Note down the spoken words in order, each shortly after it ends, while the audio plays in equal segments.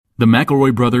The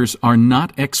McElroy brothers are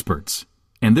not experts,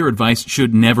 and their advice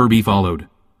should never be followed.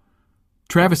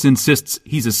 Travis insists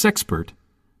he's a sexpert,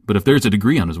 but if there's a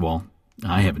degree on his wall,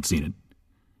 I haven't seen it.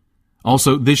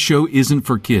 Also, this show isn't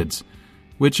for kids,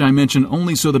 which I mention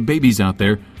only so the babies out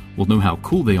there will know how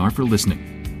cool they are for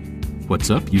listening. What's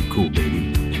up, you cool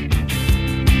baby?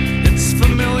 It's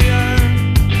familiar,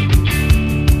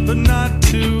 but not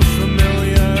too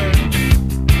familiar,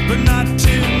 but not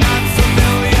too not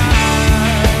familiar.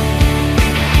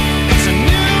 It's a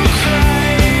new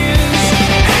craze.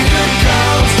 Hey, good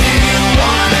girls, do you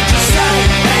wanna just say,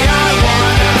 hey, I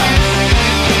wanna?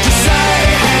 Just say,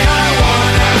 hey, I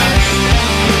wanna.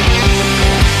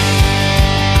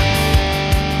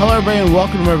 Hello, everybody, and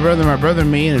welcome to My Brother,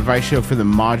 Me, an advice show for the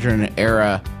modern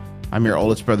era. I'm your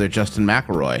oldest brother, Justin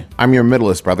McElroy. I'm your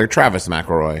middleest brother, Travis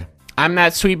McElroy. I'm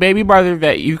that sweet baby brother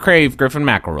that you crave, Griffin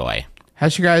McElroy.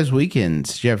 How's your guys'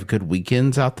 weekends? Did you have good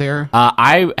weekends out there?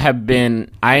 I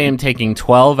am taking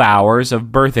 12 hours of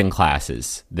birthing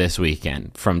classes this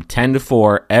weekend from 10 to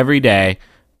 4 every day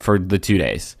for the 2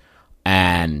 days.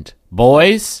 And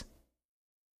boys,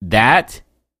 that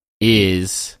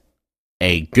is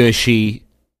a gushy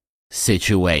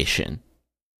situation.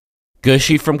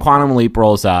 Gushy from Quantum Leap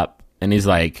rolls up. And he's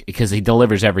like, because he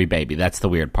delivers every baby. That's the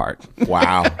weird part.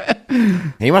 Wow.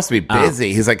 He must be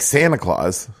busy. He's like Santa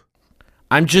Claus.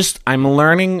 I'm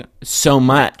learning so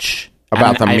much.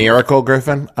 About the miracle,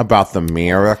 Griffin? About the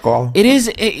miracle? It is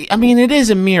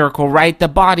a miracle, right? The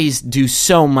bodies do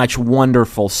so much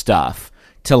wonderful stuff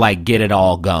to, like, get it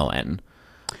all going.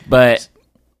 But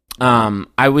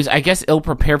I was, I guess,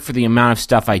 ill-prepared for the amount of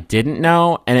stuff I didn't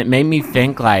know. And it made me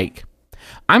think, like,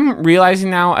 I'm realizing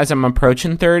now as I'm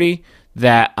approaching 30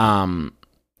 that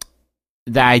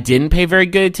that I didn't pay very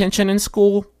good attention in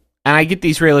school, and I get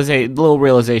these little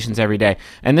realizations every day.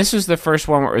 And this was the first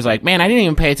one where it was like, man, I didn't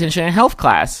even pay attention in health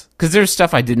class because there's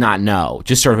stuff I did not know,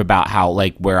 just sort of about how,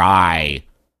 like, where I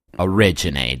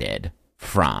originated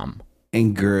from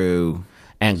And grew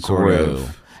and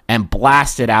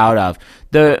blasted out of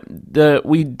there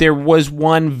was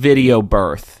one video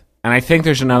birth. And I think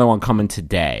there's another one coming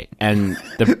today. And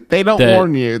they don't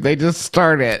warn you. They just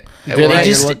start it.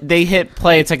 They hit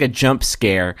play. It's like a jump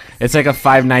scare. It's like a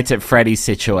Five Nights at Freddy's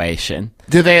situation.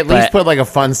 Do they at least put like a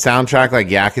fun soundtrack, like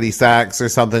Yakety Sax or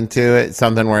something to it?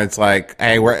 Something where it's like,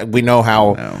 hey, we know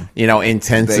how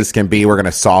intense this can be. We're going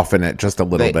to soften it just a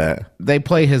little bit. They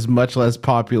play his much less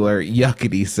popular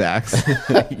Yuckety Sax.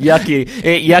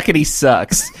 Yuckety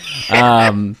sucks.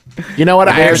 You know what?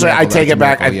 I take it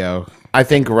back. Yo. I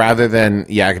think rather than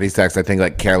Yakety Sax, I think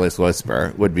like Careless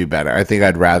Whisper would be better. I think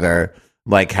I'd rather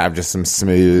like have just some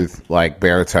smooth like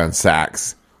baritone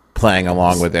sax playing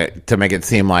along with it to make it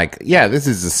seem like, yeah, this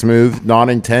is a smooth,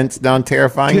 non-intense,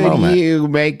 non-terrifying moment. Could you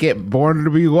make it Born to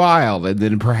Be Wild and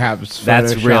then perhaps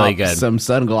that's really good. Some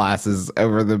sunglasses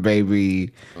over the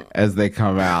baby as they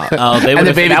come out? Oh, and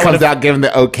the baby comes out giving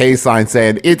the okay sign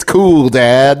saying, it's cool,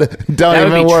 Dad.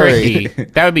 Don't even worry.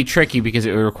 That would be tricky because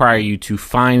it would require you to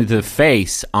find the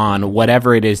face on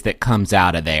whatever it is that comes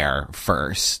out of there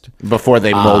first. Before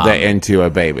they mold it into a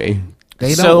baby.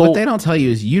 What they don't tell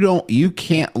you is you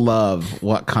can't love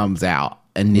what comes out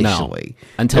initially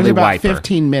until there's they about wipe her.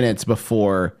 15 minutes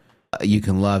before you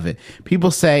can love it.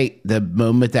 People say the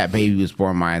moment that baby was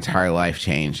born, my entire life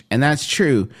changed, and that's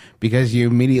true because you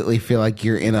immediately feel like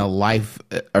you're in a life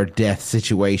or death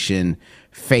situation,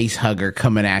 face hugger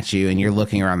coming at you, and you're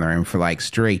looking around the room for like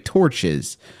stray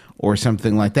torches or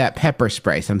something like that, pepper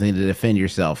spray, something to defend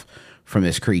yourself from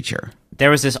this creature.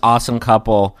 There was this awesome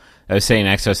couple that was sitting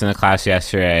next to us in the class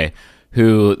yesterday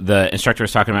who the instructor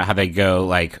was talking about how they go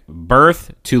like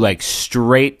birth to like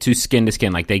straight to skin,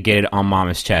 like they get it on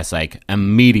mama's chest like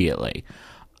immediately.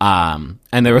 And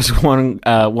there was one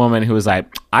woman who was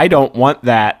like, I don't want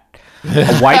that.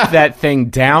 Wipe that thing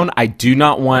down. I do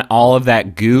not want all of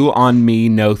that goo on me.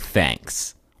 No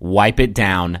thanks. Wipe it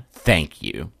down. Thank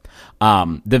you.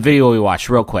 The video we watched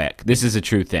real quick, this is a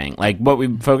true thing. Like what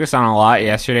we focused on a lot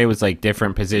yesterday was like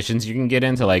different positions you can get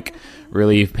into like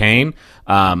relieve pain.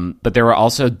 But there were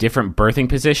also different birthing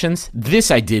positions. This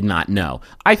I did not know.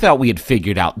 I thought we had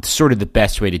figured out sort of the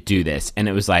best way to do this. And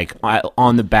it was like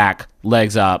on the back,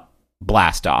 legs up,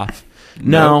 blast off.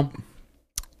 No,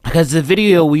 because the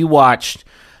video we watched,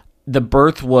 the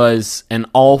birth was an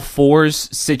all fours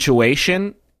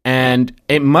situation. And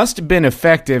it must have been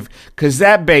effective because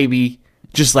that baby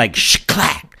just like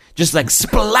clack, just like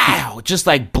splow, just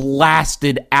like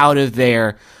blasted out of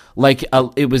there like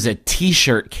it was a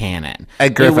t-shirt cannon.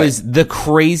 It was the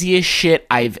craziest shit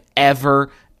I've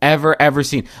ever ever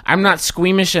seen. I'm not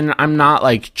squeamish and I'm not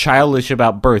like childish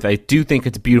about birth. I do think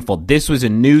it's beautiful. This was a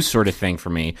new sort of thing for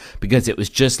me because it was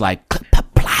just like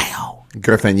plow.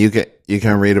 Griffin, you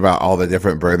can read about all the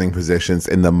different birthing positions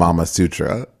in the Mama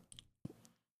Sutra.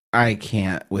 I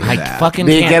can't with I that. fucking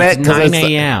Do you can't. get it? It's 'Cause 9 it's-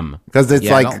 a.m. Because it's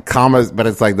Yeah, I like don't- commas, but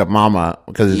it's like the mama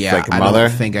because it's like I mother.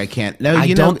 don't think I can. No, I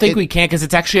you don't know, think we can because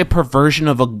it's actually a perversion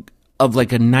of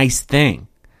like a nice thing.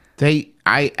 I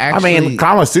I actually. mean,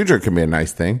 Kama Sutra can be a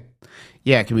nice thing.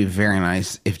 yeah, it can be very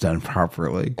nice if done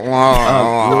properly.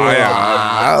 Oh,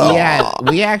 Yeah,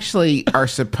 we actually are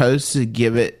supposed to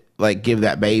give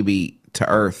that baby to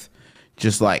Earth,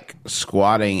 just like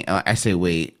squatting. I say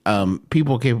we.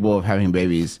 People capable of having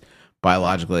babies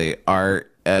biologically are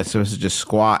supposed to just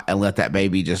squat and let that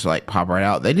baby just like pop right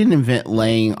out. They didn't invent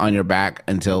laying on your back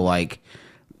until like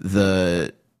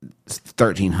the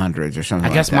 1300s or something.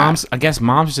 I guess like that.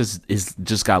 moms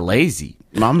just got lazy.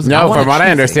 Mom's No, wanna from what I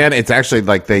cheat understand, it's actually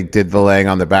like they did the laying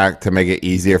on the back to make it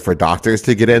easier for doctors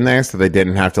to get in there, so they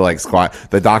didn't have to like squat.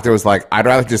 The doctor was like, "I'd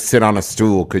rather just sit on a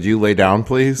stool. Could you lay down,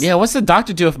 please?" Yeah, what's the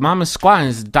doctor do if mama's squatting?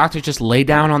 Does the doctor just lay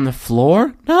down on the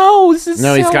floor? No, this is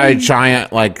No, he's got a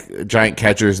silly. giant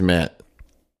catcher's mitt,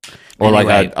 or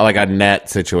Anyway. like a net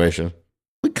situation.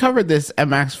 We covered this at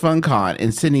Max FunCon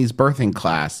in Sydney's birthing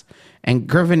class. And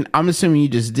Griffin, I'm assuming you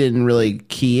just didn't really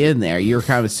key in there. You were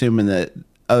kind of assuming that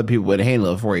other people would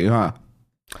handle it for you, huh?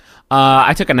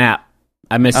 I took a nap.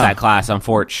 I missed that class,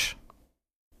 unfortunately.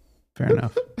 Fair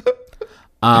enough.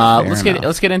 Let's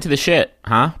get into the shit,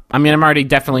 huh? I mean, I'm already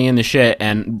definitely in the shit,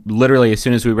 and literally as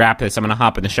soon as we wrap this, I'm gonna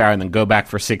hop in the shower and then go back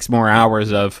for 6 more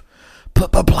hours of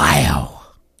plow.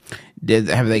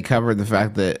 Have they covered the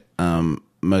fact that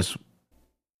most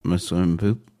women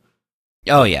poop?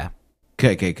 Oh yeah,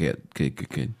 Good.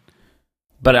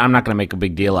 but I'm not gonna make a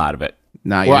big deal out of it.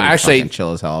 Nah, you're Well, actually- fucking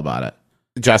chill as hell about it.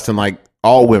 Justin, like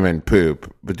all women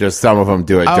poop, but just some of them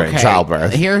do it during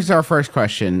childbirth. Here's our first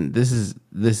question. This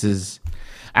is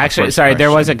Actually, first sorry, there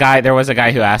was question. a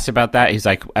guy who asked about that. He's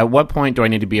like, "At what point do I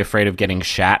need to be afraid of getting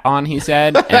shat on?" He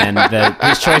said, and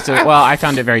his choice of, well, I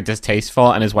found it very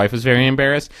distasteful, and his wife was very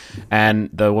embarrassed. And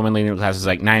the woman leading the class was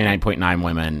like,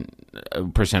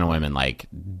 99.9% of women like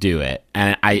do it.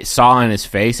 And I saw in his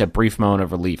face a brief moment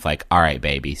of relief, like, "All right,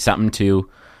 baby, something to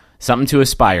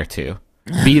aspire to.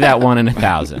 Be that 1 in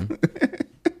 1,000."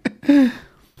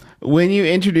 when you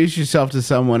introduce yourself to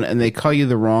someone and they call you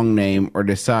the wrong name or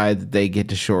decide that they get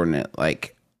to shorten it,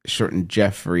 like shorten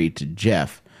Jeffrey to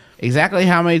Jeff. Exactly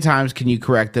how many times can you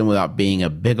correct them without being a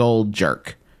big old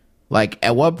jerk? Like,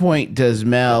 at what point does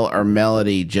Mel or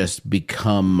Melody just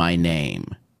become my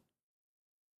name?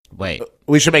 Wait,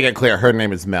 We should make it clear her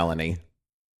name is Melanie.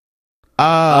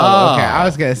 Oh, okay. I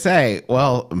was gonna say,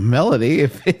 well, Melody.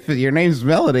 If your name's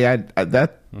Melody,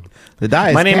 the die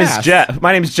is my name cast. is Jeff.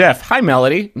 My name is Jeff. Hi,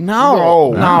 Melody.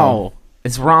 No,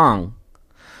 it's wrong.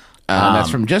 That's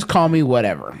from Just Call Me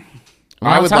Whatever.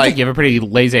 Well, I it would sounds like- like you have a pretty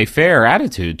laissez-faire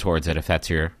attitude towards it, if that's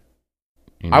your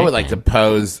I would like to nickname.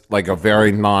 pose like a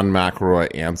very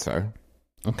non-McElroy answer.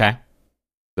 Okay.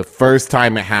 The first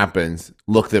time it happens,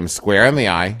 look them square in the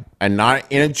eye, and not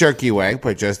in a jerky way,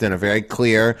 but just in a very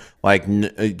clear, like,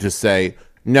 just say,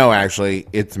 "No, actually,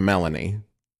 it's Melanie."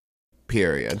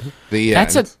 Period. The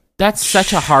end. That's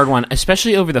such a hard one,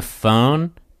 especially over the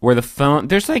phone. Where the phone,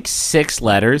 there's like 6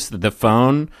 letters that the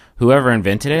phone, whoever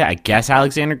invented it, I guess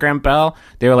Alexander Graham Bell,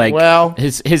 they were like, Well-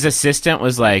 his assistant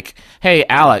was like, "Hey,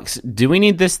 Alex, do we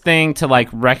need this thing to like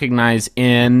recognize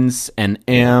N's and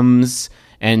M's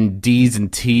and D's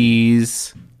and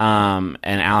T's?" And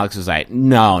Alex was like,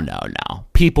 no.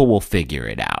 People will figure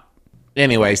it out.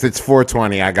 Anyways, it's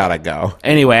 4:20. I gotta go.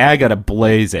 Anyway, I gotta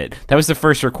blaze it. That was the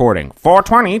first recording.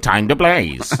 4:20, time to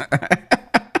blaze.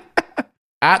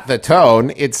 At the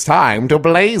tone, it's time to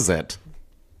blaze it.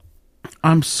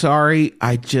 I'm sorry.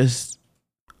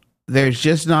 There's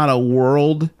just not a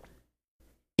world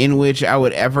in which I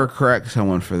would ever correct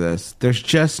someone for this. There's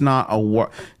just not a world.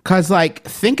 Because, like,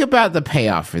 think about the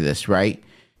payoff for this, right?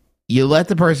 You let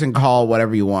the person call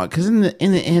whatever you want. Because in the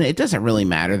end, it doesn't really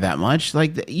matter that much.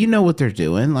 Like, you know what they're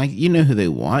doing. Like, you know who they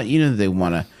want. You know they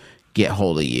want to get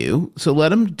hold of you. So let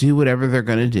them do whatever they're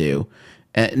going to do.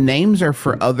 Names are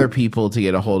for other people to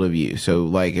get a hold of you. So,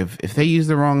 like, if they use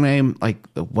the wrong name, like,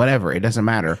 whatever, it doesn't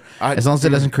matter. As long as it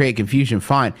doesn't create confusion,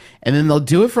 fine. And then they'll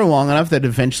do it for long enough that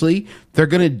eventually they're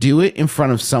going to do it in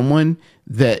front of someone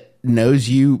that knows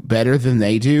you better than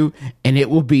they do, and it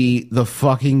will be the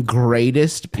fucking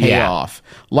greatest payoff.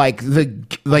 Like,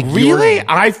 Really?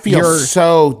 I feel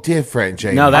so different,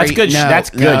 Jay. No, that's good. No, That's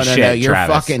good shit, You're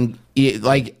Travis. fucking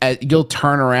you'll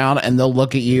turn around and they'll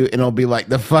look at you and it'll be like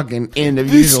the fucking end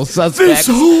of Usual Suspects.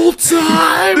 whole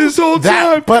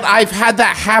time. But I've had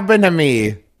that happen to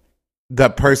me. The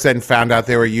person found out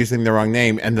they were using the wrong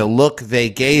name, and the look they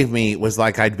gave me was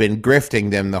like I'd been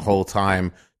grifting them the whole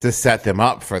time to set them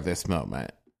up for this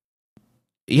moment.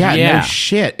 Yeah, Yeah. no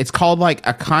shit. It's called like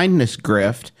a kindness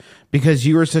grift because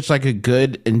you were such like a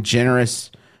good and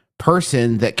generous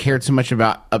person that cared so much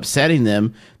about upsetting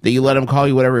them that you let them call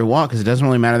you whatever you want because it doesn't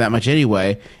really matter that much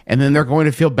anyway. And then they're going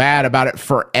to feel bad about it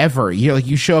forever.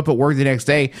 You show up at work the next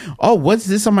day. Oh, what's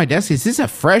this on my desk? Is this a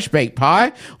fresh baked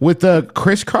pie with the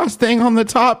crisscross thing on the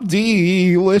top?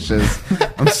 Delicious.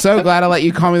 I'm so glad I let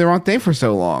you call me the wrong thing for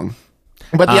so long.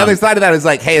 But the other side of that is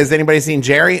like, hey, has anybody seen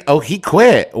Jerry? Oh, he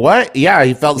quit. What? Yeah,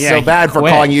 he felt Yeah, so he bad for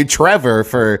quit. calling you Trevor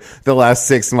for the last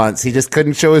 6 months. He just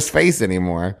couldn't show his face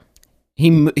anymore. He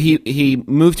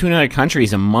moved to another country.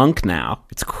 He's a monk now.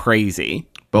 It's crazy.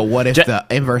 But what if the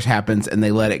inverse happens and they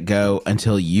let it go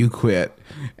until you quit?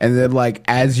 And then, like,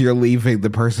 as you're leaving, the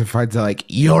person finds out, like,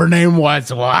 your name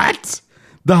was what?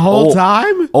 The whole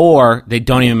time? Or they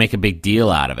don't even make a big deal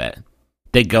out of it.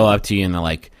 They go up to you and they're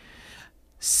like,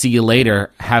 see you later.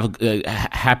 Have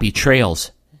happy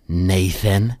trails,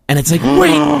 Nathan. And it's like,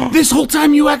 wait, this whole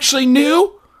time you actually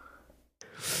knew?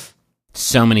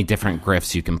 So many different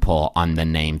grifts you can pull on the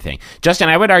name thing. Justin,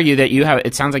 I would argue that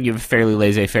it sounds like you have a fairly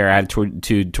laissez-faire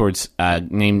attitude towards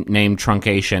name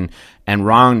truncation and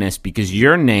wrongness because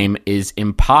your name is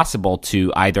impossible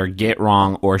to either get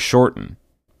wrong or shorten.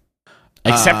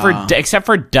 Except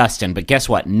for Dustin, but guess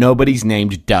what? Nobody's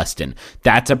named Dustin.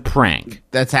 That's a prank.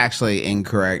 That's actually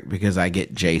incorrect because I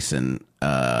get Jason.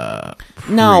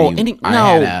 No.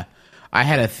 I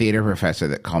had a theater professor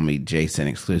that called me Jason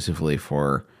exclusively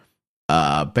for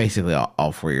basically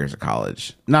all 4 years of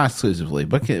college. Not exclusively,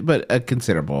 but a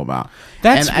considerable amount.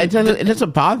 It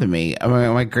doesn't bother me. I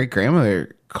mean, my great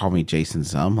grandmother called me Jason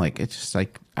some. Like, it's just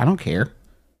like, I don't care.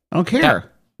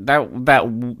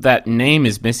 That name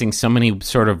is missing so many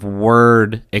sort of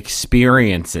word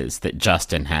experiences that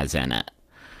Justin has in it.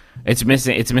 It's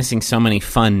missing so many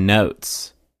fun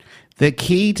notes. The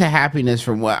key to happiness,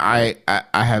 from what I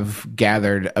have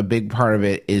gathered, a big part of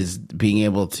it is being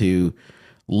able to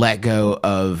let go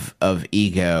of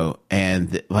ego.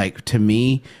 And like, to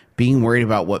me, being worried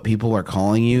about what people are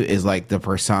calling you is like the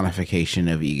personification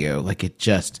of ego. Like, it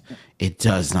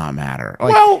does not matter.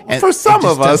 Like, Well, for some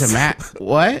of us,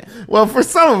 what? Well, for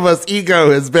some of us, ego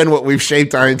has been what we've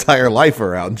shaped our entire life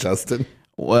around, Justin.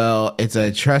 Well,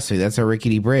 trust me, that's a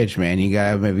rickety bridge, man. You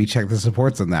gotta maybe check the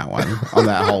supports on that one, on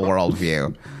that whole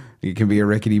worldview. It can be a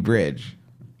rickety bridge.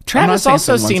 Travis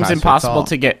also seems impossible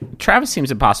to get. Travis seems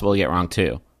impossible to get wrong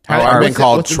too. I've been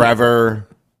called Trevor.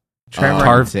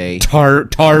 Tarvis.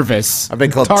 I've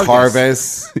been called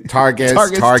Tarvis.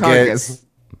 Targus.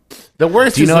 The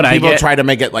worst Do you is know when what I people get? try to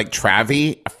make it like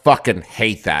Travie. I fucking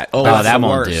hate that. Oh, that's that the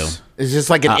won't worst. do. It's just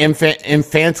like an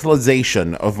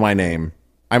infantilization of my name.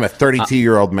 I'm a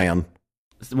 32-year-old man.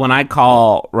 When I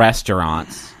call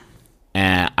restaurants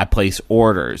and I place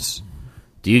orders,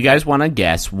 do you guys want to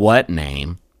guess what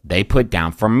name they put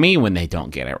down for me when they don't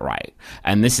get it right?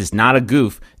 And this is not a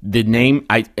goof. The name,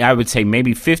 I would say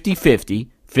maybe 50-50.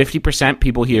 50%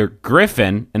 people hear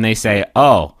Griffin and they say,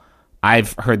 oh,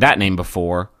 I've heard that name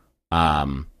before.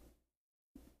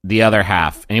 The other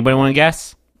half. Anybody want to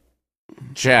guess?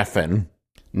 Jeffin.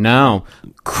 No.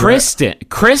 Kristen.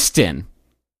 Kristen.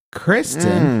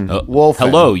 Wolfen.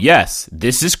 Hello, yes.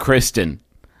 This is Kristen.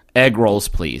 Egg rolls,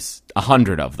 please.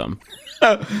 100 of them.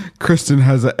 Kristen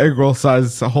has an egg roll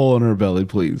sized hole in her belly,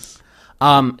 please.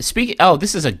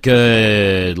 This is a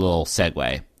good little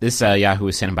segue. This Yahoo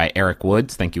was sent in by Eric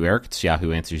Woods. Thank you, Eric. It's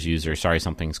Yahoo Answers user. Sorry,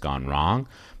 something's gone wrong.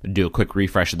 Do a quick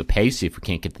refresh of the page, see if we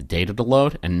can't get the data to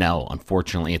load. And no,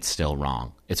 unfortunately, it's still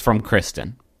wrong. It's from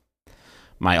Kristen,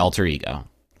 my alter ego.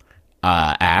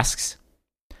 Asks,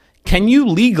 can you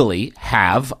legally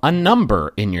have a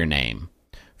number in your name?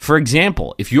 For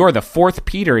example, if you're the fourth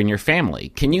Peter in your family,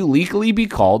 can you legally be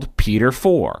called Peter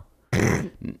 4?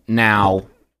 Now,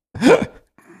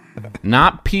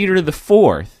 not Peter the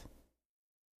Fourth.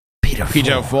 Peter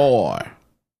 4.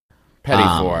 Petty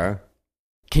 4.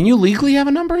 Can you legally have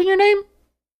a number in your name?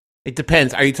 It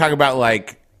depends. Are you talking about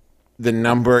like the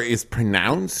number is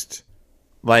pronounced?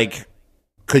 Like,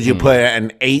 could you put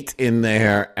an 8 in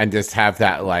there and just have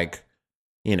that like,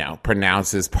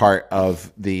 pronounced as part of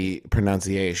the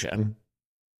pronunciation?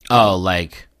 Oh,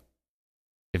 like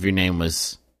if your name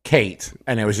was Kate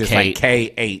and it was just Kate.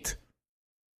 like K8.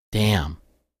 Damn.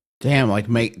 Like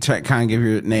kind of give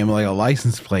your name like a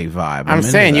license plate vibe. I'm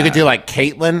saying you could that. do like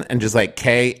Caitlin and just like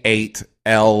K8LYN.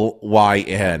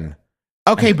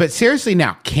 Okay, but seriously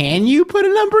now, can you put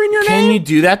a number in your Can name? you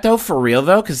do that though for real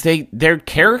though? Because they're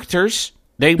characters.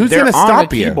 They're gonna on stop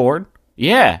the you? keyboard.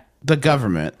 Yeah. The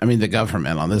government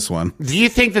on this one. Do you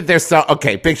think that there's so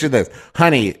okay? Picture this,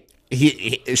 honey.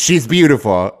 She's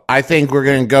beautiful. I think we're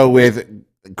gonna go with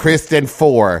Kristen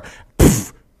 4.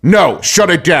 Pff, no, shut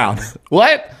it down.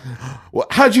 What?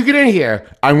 How'd you get in here?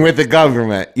 I'm with the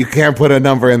government. You can't put a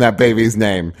number in that baby's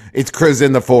name. It's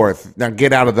Kristen the 4th. Now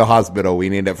get out of the hospital. We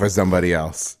need it for somebody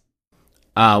else.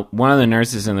 One of the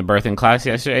nurses in the birthing class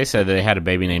yesterday said they had a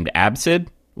baby named Absid,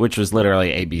 which was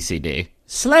literally ABCD.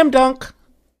 Slam dunk.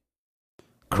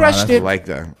 Crushed I it. like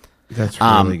that. That's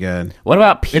really good. What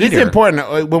about Peter? It is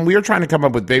important. When we were trying to come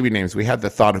up with baby names, we had the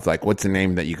thought of like, what's a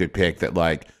name that you could pick that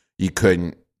like you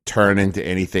couldn't turn into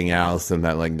anything else and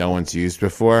that like no one's used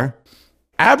before.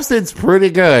 Absint's pretty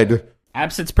good.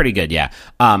 Absid's pretty good, yeah.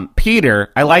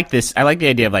 Peter, I like this. I like the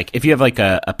idea of like if you have like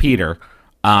a Peter,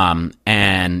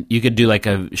 and you could do like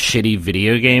a shitty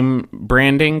video game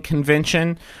branding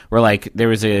convention where like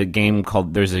there's a game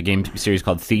series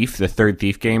called Thief, the third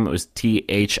Thief game. It was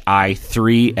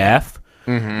THI3F.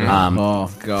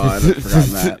 Oh God, I've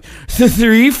forgotten that. The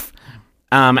Thief.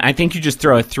 I think you just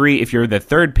throw a 3 if you're the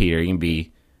third Peter. You can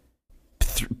be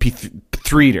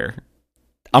Threader.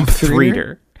 I'm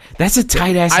Threader. That's a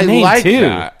tight ass I name like too.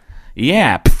 that.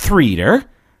 Yeah, Threader.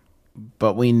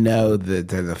 But we know that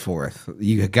they're the 4th.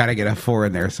 You got to get a 4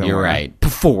 in there somewhere. You're right.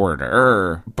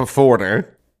 Perforder. Beforder.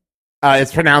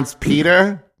 It's pronounced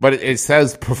Peter, but it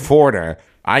says Perforder.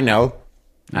 I know.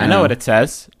 I know what it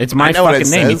says. It's my I know what fucking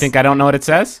it name. You says. think I don't know what it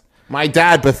says? My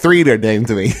dad, Bethreader, named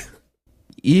me.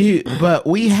 But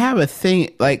we have a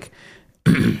thing like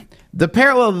the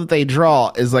parallel that they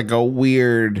draw is like a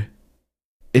weird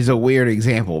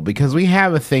example because we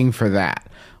have a thing for that.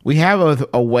 We have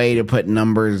a way to put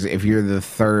numbers if you're the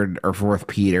 3rd or 4th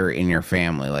Peter in your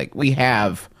family. Like we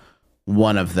have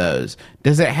one of those.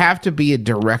 Does it have to be a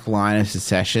direct line of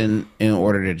succession in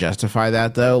order to justify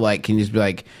that though? Like can you just be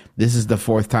like, this is the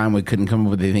 4th time we couldn't come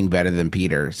up with anything better than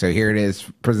Peter. So here it is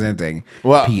presenting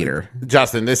Peter.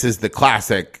 Justin, this is the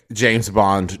classic James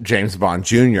Bond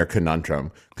Jr.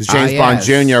 conundrum. Because James Bond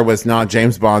yes. Jr. was not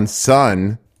James Bond's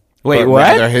son. Wait, but what?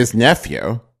 rather his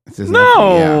nephew. It's his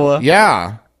No.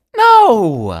 Yeah.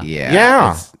 No. nephew. Yeah.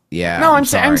 Yeah. Yeah. No, I'm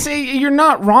sorry. saying you're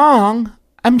not wrong.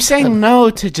 I'm saying no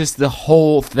to just the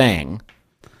whole thing.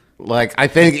 Like, I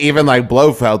think even like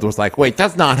Blofeld was like, wait,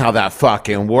 that's not how that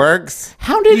fucking works.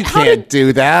 You can't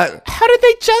do that. How did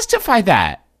they justify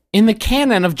that in the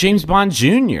canon of James Bond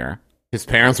Jr.? His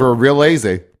parents were real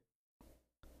lazy.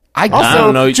 I Also,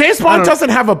 don't know. James Bond doesn't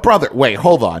have a brother. Wait,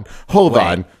 hold on,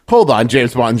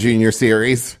 James Bond Jr.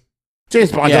 series.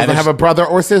 James Bond doesn't have a brother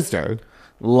or sister.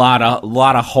 lot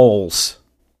of holes.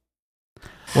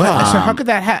 What? So how could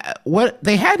that what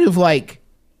they had to have like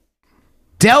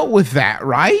dealt with that,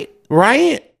 right?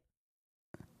 Right?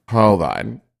 Hold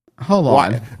on.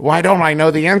 Why don't I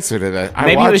know the answer to that? I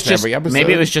Maybe it was watched every episode.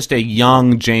 Maybe it was just a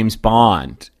young James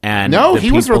Bond, and No, the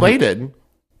he was people who- related.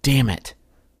 Damn it!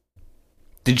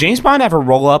 Did James Bond ever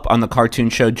roll up on the cartoon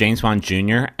show James Bond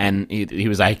Jr. and he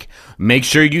was like, "Make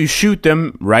sure you shoot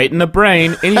them right in the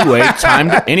brain." Anyway,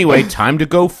 time to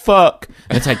go fuck.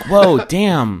 And it's like, whoa,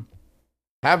 damn.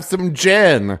 Have some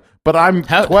gin, but I'm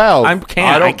How- 12.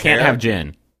 I can't have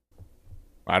gin.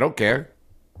 I don't care.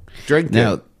 Drink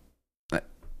No. it.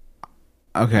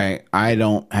 Okay, I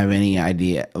don't have any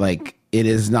idea. Like it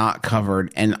is not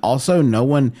covered, and also no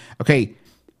one. Okay,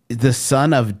 the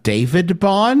son of David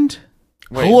Bond.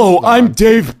 Hello, I'm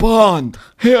Dave Bond.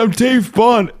 Hey, I'm Dave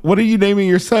Bond. What are you naming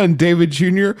your son, David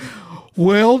Jr.?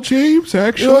 Well, James,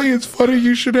 actually, it's funny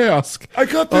you should ask. I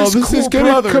got This this is cool gonna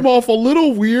brother. come off a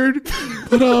little weird,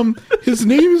 but his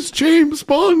name is James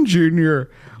Bond Jr.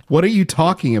 What are you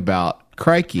talking about?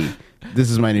 Crikey. This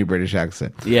is my new British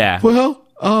accent. Yeah. Well,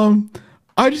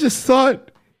 I just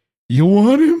thought you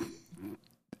want him.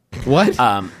 What?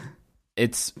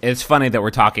 It's funny that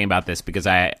we're talking about this because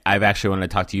I've actually wanted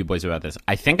to talk to you boys about this.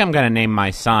 I think I'm going to name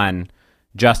my son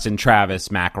Justin Travis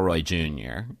McElroy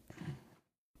Jr.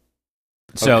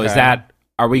 So is that,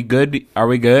 are we good? Are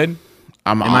we good?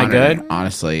 Am I good?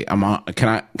 Honestly, I'm on.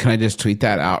 Can I just tweet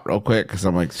that out real quick because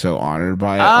I'm like so honored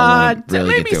by it. I wanna really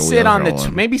maybe get the sit wheels on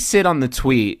rolling. maybe sit on the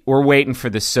tweet. We're waiting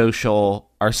for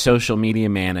our social media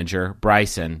manager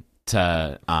Bryson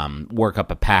to work up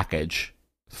a package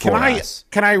for us.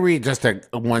 Can I read just a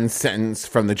one sentence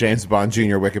from the James Bond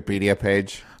Jr. Wikipedia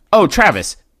page? Oh,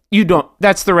 Travis, you don't.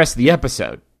 That's the rest of the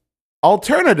episode.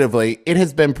 Alternatively, it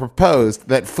has been proposed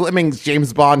that Fleming's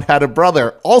James Bond had a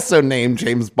brother also named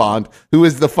James Bond, who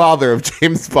is the father of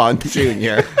James Bond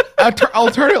Jr.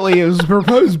 Alternately, it was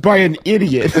proposed by an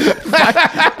idiot.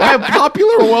 by a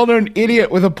popular, well-known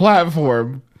idiot with a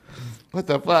platform. What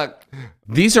the fuck?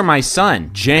 These are my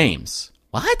son, James.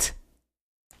 What?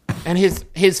 And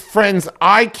his friend's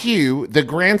IQ, the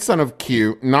grandson of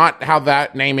Q, not how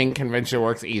that naming convention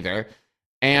works either,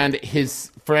 and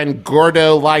his friend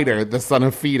Gordo Leiter, the son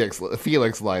of Felix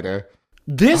Leiter.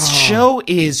 This show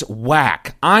is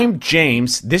whack. I'm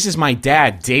James. This is my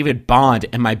dad, David Bond,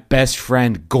 and my best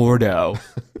friend, Gordo.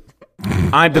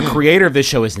 I'm the creator of this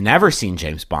show, has never seen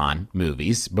James Bond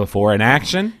movies before in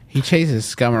action. He chases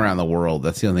scum around the world.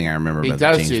 That's the only thing I remember about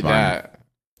the James Bond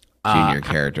Junior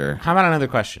character. How about another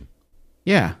question?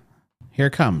 Yeah, here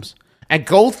it comes. And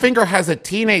Goldfinger has a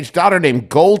teenage daughter named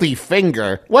Goldie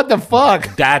Finger. What the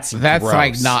fuck? That's Like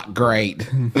gross. not great.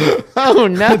 Oh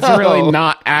no. It's really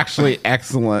not actually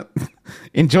excellent.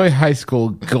 Enjoy high school,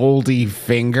 Goldie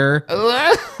Finger.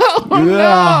 Oh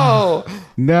no.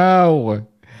 No.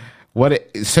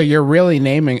 So you're really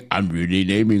naming? I'm really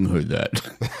naming her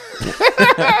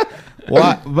that.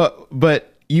 What?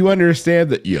 But you understand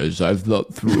that? Yes, I've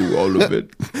thought through all of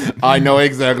it. I know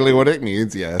exactly what it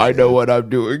means, yes. I know what I'm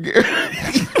doing here.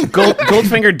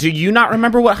 Goldfinger, do you not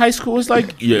remember what high school was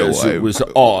like? Yes, it was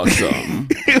awesome.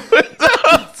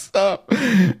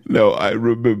 No, I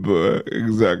remember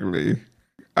exactly.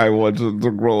 I wanted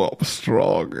to grow up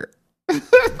strong.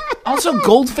 Also,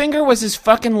 Goldfinger was his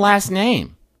fucking last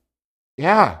name.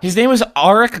 Yeah. His name was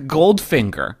Auric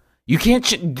Goldfinger. You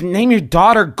can't name your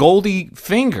daughter Goldie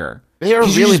Finger. They are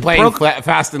You really just playing broke-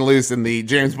 fast and loose in the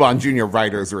James Bond Jr.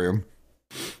 writer's room.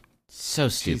 So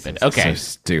stupid. So Okay.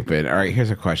 stupid. All right, here's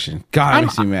a question. God, it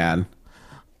makes me mad.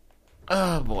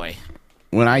 Oh, boy.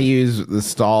 When I use the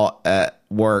stall at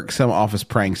work, some office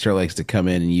prankster likes to come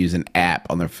in and use an app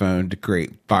on their phone to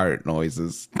create fart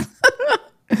noises.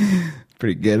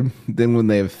 Pretty good. Then when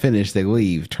they have finished, they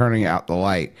leave, turning out the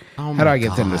light. Oh How do my I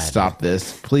get them to God. stop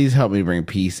this? Please help me bring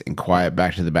peace and quiet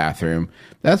back to the bathroom.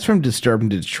 That's from Disturbed in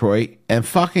Detroit. And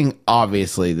fucking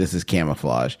obviously, this is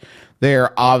camouflage. They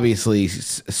are obviously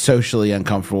socially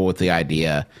uncomfortable with the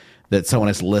idea that someone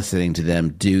is listening to them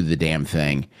do the damn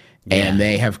thing. And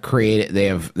they have created,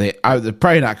 they're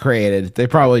probably not created, they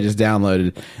probably just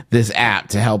downloaded this app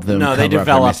to help them No, they cover up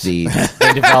their developed misdeeds.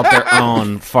 they developed their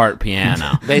own fart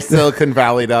piano. They Silicon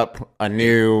Valleyed up a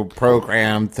new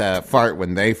program to fart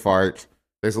when they fart.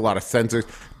 There's a lot of sensors.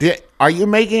 Are you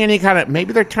making any kind of...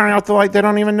 Maybe they're turning out the light. They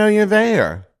don't even know you're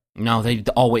there. No, they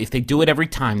always, if they do it every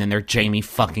time, then they're Jamie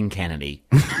fucking Kennedy.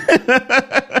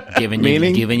 giving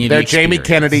you They're the Jamie experience.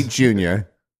 Kennedy Jr.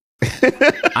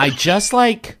 I just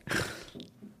like...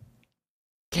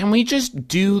 Can we just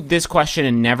do this question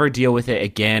and never deal with it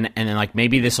again? And then, like,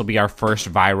 maybe this will be our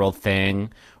first viral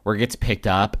thing where it gets picked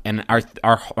up, and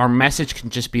our message can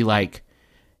just be like,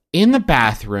 in the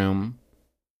bathroom,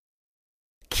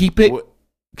 keep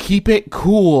it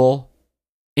cool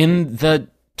in the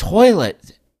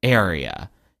toilet area.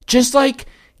 Just like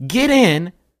get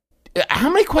in. How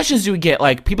many questions do we get?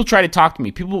 Like, people try to talk to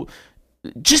me. People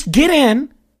just get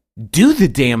in, do the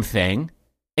damn thing,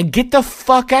 and get the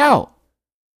fuck out.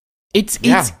 It's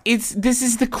this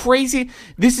is the crazy.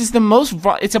 This is the most.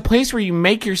 It's a place where you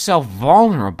make yourself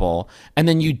vulnerable, and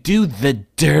then you do the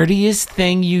dirtiest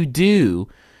thing you do.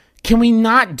 Can we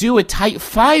not do a tight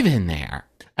five in there?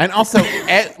 And also,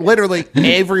 literally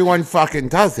everyone fucking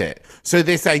does it. So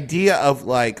this idea of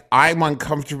like, I'm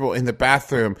uncomfortable in the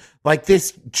bathroom, like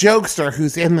this jokester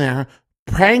who's in there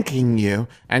pranking you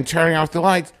and turning off the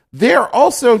lights, they're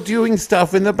also doing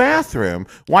stuff in the bathroom.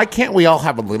 Why can't we all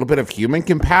have a little bit of human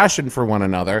compassion for one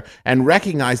another and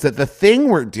recognize that the thing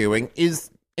we're doing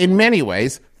is, in many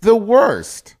ways, the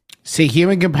worst? See,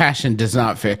 human compassion does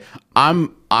not fit.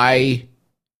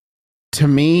 To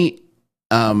me,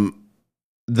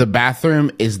 the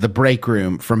bathroom is the break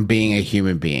room from being a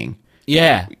human being.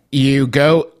 Yeah. You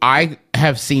go, I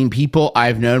have seen people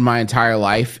I've known my entire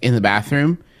life in the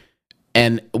bathroom,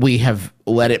 and we have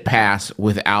let it pass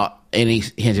without any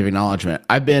hint of acknowledgement.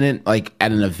 I've been in, like,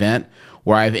 at an event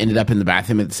where I've ended up in the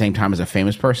bathroom at the same time as a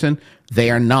famous person.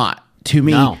 They are not. To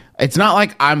me, No. It's not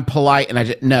like I'm polite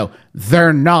and no,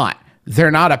 they're not.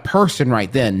 They're not a person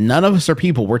right then. None of us are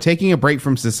people. We're taking a break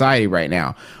from society right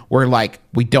now. We're like,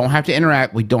 we don't have to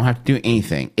interact. We don't have to do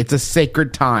anything. It's a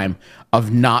sacred time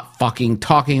of not fucking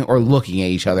talking or looking at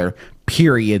each other.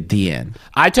 Period. The end.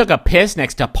 I took a piss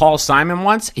next to Paul Simon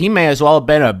once. He may as well have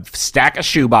been a stack of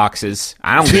shoeboxes.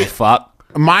 I don't give a fuck.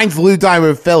 Mine's Lou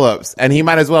Diamond Phillips, and he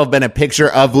might as well have been a picture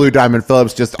of Lou Diamond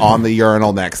Phillips just on the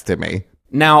urinal next to me.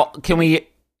 Now, can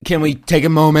we take a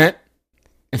moment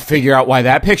and figure out why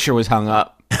that picture was hung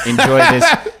up?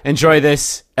 Enjoy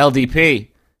this LDP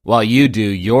while you do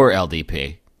your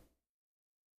LDP.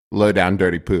 Low down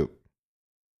dirty poop.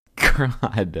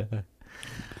 God.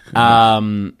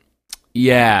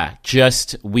 Yeah,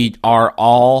 we are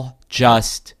all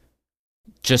just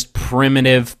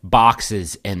primitive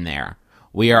boxes in there.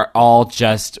 We are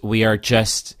just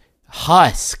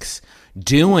husks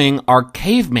doing our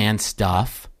caveman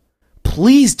stuff.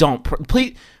 Please don't.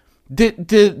 Please,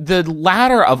 the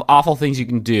ladder of awful things you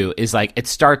can do is like it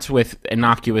starts with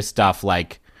innocuous stuff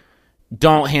like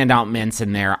don't hand out mints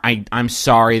in there. I'm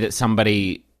sorry that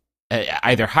somebody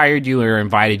either hired you or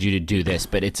invited you to do this,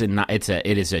 but it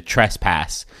is a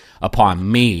trespass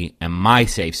upon me and my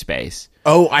safe space.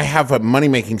 Oh, I have a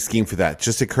money-making scheme for that.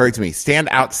 Just occurred to me. Stand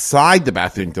outside the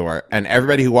bathroom door, and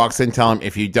everybody who walks in, tell them,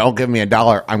 if you don't give me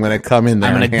 $1, I'm going to come in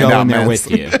there I'm and going to hand go out in there mints.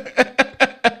 with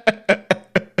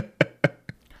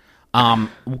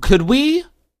you. Could we?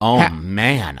 Oh,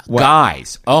 man.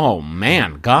 Guys. Oh,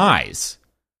 man. Guys.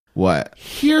 What?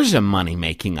 Here's a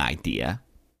money-making idea.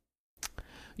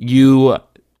 You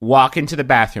walk into the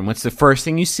bathroom. What's the first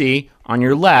thing you see? On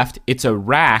your left, it's a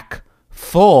rack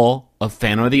full of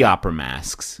Phantom of the Opera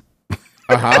masks.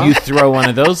 You throw one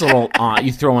of those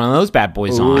you throw one of those bad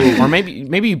boys on, or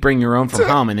maybe you bring your own from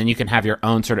home, and then you can have your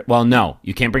own sort of. Well, no,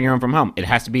 you can't bring your own from home. It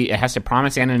has to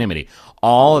promise anonymity.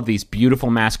 All of these beautiful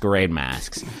masquerade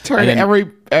masks. Turn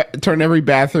every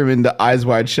bathroom into Eyes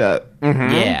Wide Shut.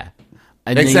 Yeah.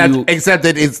 And Except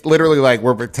that it's literally like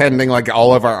we're pretending like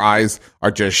all of our eyes are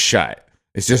just shut.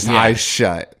 It's just eyes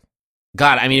shut.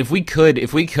 God, I mean, if we could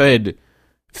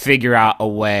figure out a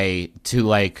way to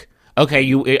like,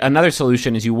 okay, another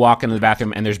solution is you walk into the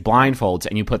bathroom and there's blindfolds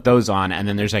and you put those on, and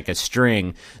then there's like a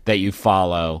string that you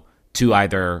follow to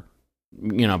either,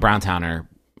 Browntown or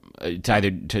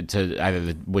to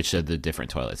either which of the different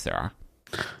toilets there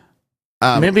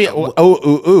are. Maybe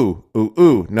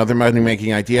another money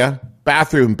making idea.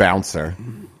 Bathroom bouncer.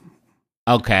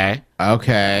 Okay.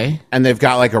 And they've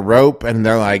got like a rope, and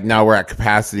they're like, no, we're at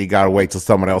capacity, gotta wait till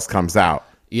someone else comes out.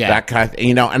 Yeah. That kind of,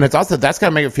 and it's also, that's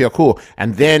gonna make it feel cool.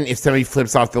 And then if somebody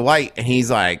flips off the light and he's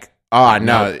like, oh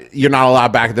no, you're not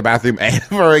allowed back at the bathroom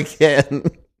ever again.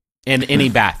 In any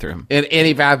bathroom. In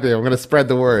any bathroom. I'm gonna spread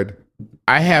the word.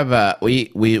 I have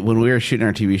we when we were shooting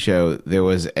our TV show, there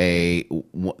was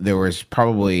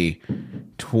probably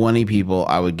 20 people,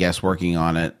 I would guess, working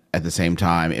on it at the same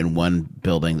time in one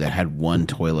building that had one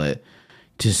toilet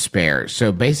to spare.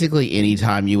 So basically,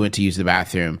 anytime you went to use the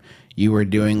bathroom, you were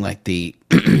doing like the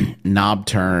knob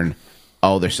turn.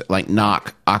 Oh, there's like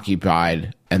knock,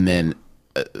 occupied, and then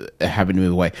having to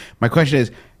move away. My question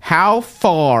is, how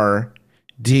far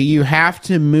do you have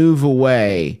to move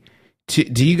away?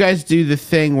 Do you guys do the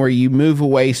thing where you move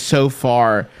away so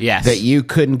far that you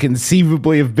couldn't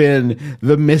conceivably have been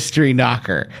the mystery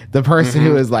knocker? The person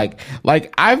who is like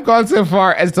I've gone so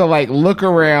far as to like look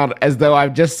around as though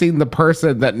I've just seen the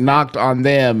person that knocked on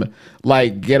them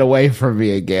like get away from me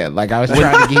again. Like I was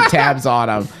trying to keep tabs on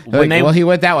him. Well, he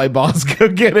went that way, boss. Go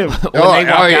get him.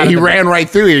 He ran right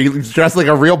through you. He was dressed like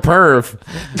a real perv.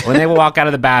 When they walk out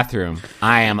of the bathroom,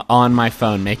 I am on my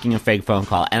phone making a fake phone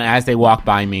call. And as they walk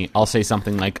by me, I'll say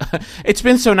something like, it's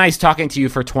been so nice talking to you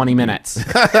for 20 minutes.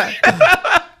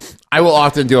 I will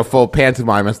often do a full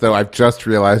pantomime as though I've just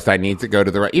realized I need to go to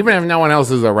the right, even if no one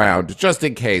else is around, just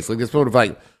in case. Like this sort of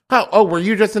like, oh, were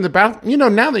you just in the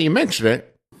bathroom? Now that you mention it,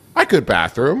 I could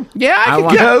bathroom. Yeah, I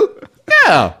could go.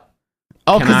 Yeah.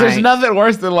 Oh, because there's nothing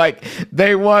worse than like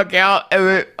they walk out and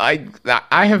then,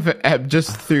 I have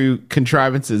just through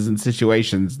contrivances and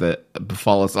situations that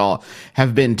befall us all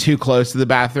have been too close to the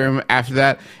bathroom after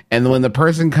that, and when the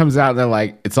person comes out, they're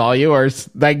like, "It's all yours."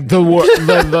 Like the no,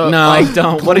 like,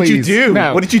 don't. Please, what did you do?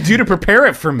 No. What did you do to prepare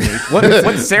it for me? What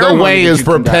ceremony? The way is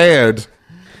prepared.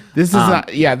 This is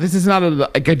not. Yeah, this is not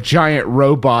like a giant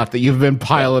robot that you've been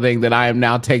piloting that I am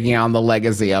now taking on the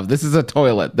legacy of. This is a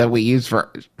toilet that we use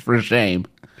for shame.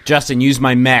 Justin, use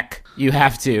my mech. You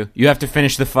have to. You have to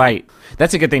finish the fight.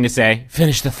 That's a good thing to say.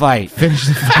 Finish the fight. Finish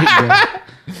the fight.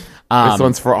 This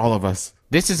one's for all of us.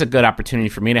 This is a good opportunity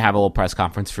for me to have a little press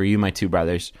conference for you, my two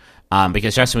brothers,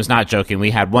 because Justin was not joking. We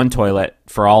had one toilet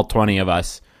for all 20 of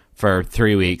us for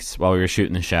 3 weeks while we were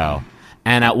shooting the show,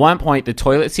 and at one point the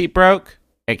toilet seat broke.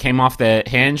 It came off the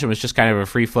hinge and was just kind of a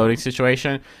free-floating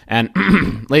situation. And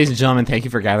ladies and gentlemen, thank you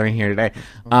for gathering here today.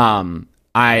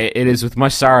 It is with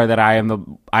much sorrow that I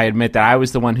admit that I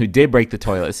was the one who did break the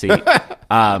toilet seat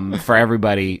for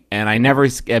everybody, and I never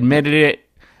admitted it,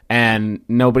 and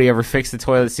nobody ever fixed the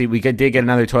toilet seat. We did get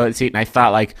another toilet seat, and I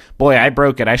thought, like, boy, I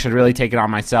broke it. I should really take it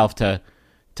on myself to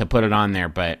to put it on there.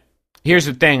 But here's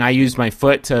the thing: I used my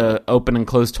foot to open and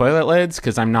close toilet lids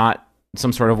because I'm not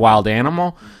some sort of wild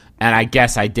animal, and I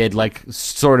guess I did like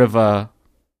sort of a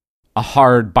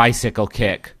hard bicycle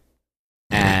kick,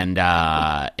 and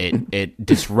it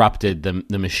disrupted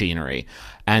the machinery.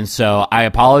 And so I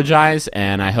apologize,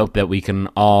 and I hope that we can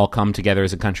all come together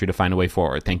as a country to find a way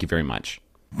forward. Thank you very much.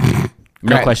 No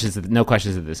Right. questions. No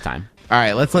questions at this time. All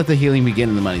right, let's let the healing begin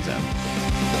in the money zone.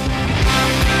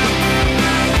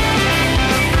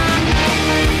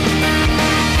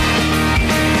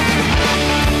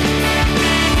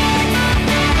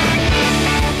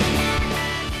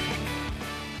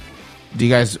 Do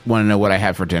you guys want to know what I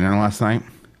had for dinner last night?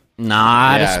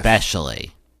 Not Yes.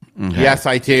 especially. Yes,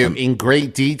 I do. In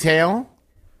great detail.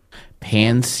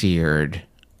 Pan-seared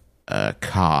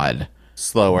cod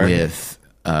Slower. with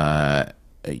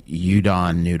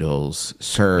udon noodles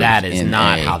served That is in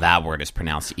not a how that word is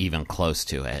pronounced, even close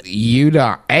to it.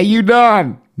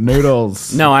 udon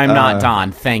noodles. No, I'm not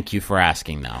Don. Thank you for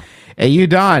asking, though.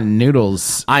 Udon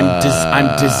noodles. I'm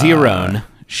Desiron.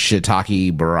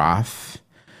 Shiitake broth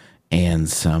and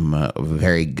some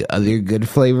other good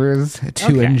flavors to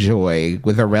Okay. enjoy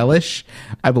with a relish.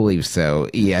 I believe so.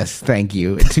 Yes, thank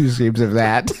you. 2 scoops of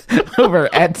that over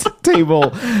at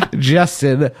table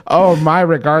Justin. Oh, my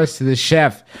regards to the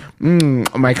chef.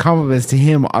 My compliments to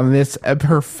him on this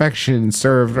perfection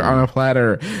served on a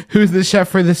platter. Who's the chef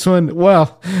for this one?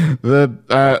 Well,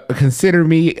 consider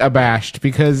me abashed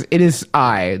because it is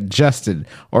I, Justin,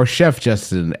 or Chef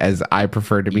Justin, as I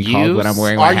prefer to be called when I'm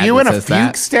wearing my Are hat you that in a says that.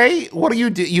 fugue state? What do you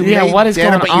do? You Yeah, made what is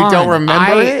dinner, going but you don't on?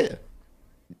 remember it?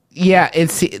 Yeah,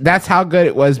 that's how good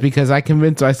it was because I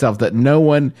convinced myself that no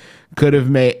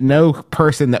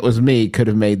person that was me could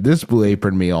have made this Blue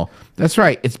Apron meal. That's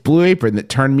right. It's Blue Apron that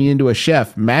turned me into a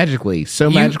chef magically.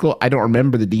 So magical, I don't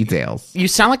remember the details. You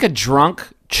sound like a drunk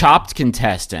Chopped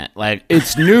contestant. Like,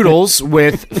 it's noodles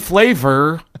with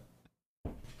flavor.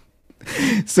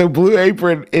 So Blue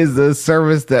Apron is a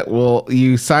service that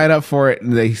you sign up for it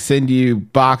and they send you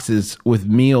boxes with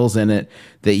meals in it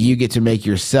that you get to make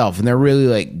yourself. And they're really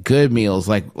like good meals.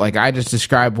 Like I just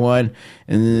described one.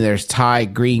 And then there's Thai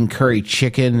green curry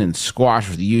chicken and squash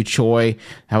with yu choy.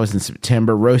 That was in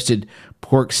September. Roasted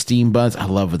pork steam buns. I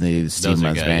love when they do the steam Those are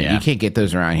buns, good, man. yeah. You can't get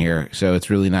those around here. So it's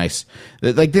really nice.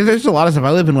 Like there's a lot of stuff.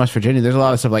 I live in West Virginia. There's a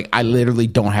lot of stuff like I literally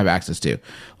don't have access to,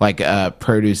 like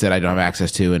produce that I don't have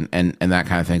access to and that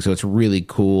kind of thing. So it's really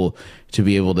cool to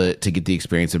be able to get the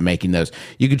experience of making those.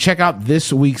 You can check out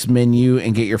this week's menu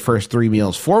and get your first 3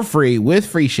 meals for free with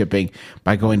free shipping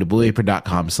by going to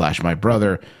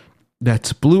blueapron.com/mybrother.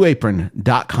 That's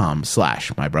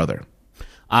blueapron.com/mybrother.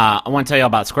 I want to tell you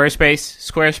about Squarespace.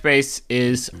 Squarespace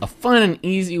is a fun and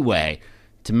easy way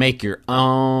to make your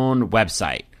own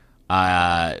website.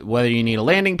 Whether you need a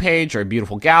landing page or a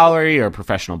beautiful gallery or a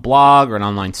professional blog or an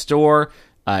online store,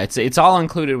 it's all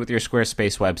included with your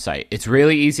Squarespace website. It's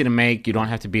really easy to make. You don't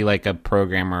have to be like a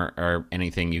programmer or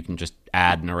anything. You can just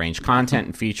add and arrange content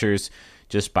and features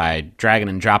just by dragging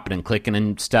and dropping and clicking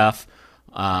and stuff.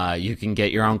 You can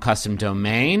get your own custom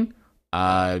domain,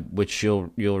 which you'll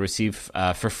receive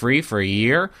for free for a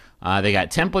year. They got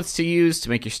templates to use to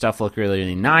make your stuff look really,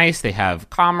 really nice. They have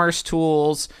commerce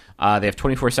tools. They have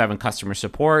 24/7 customer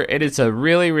support. It is a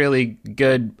really, really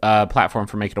good platform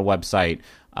for making a website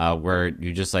where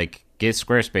you just like get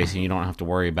Squarespace and you don't have to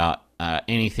worry about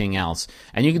anything else.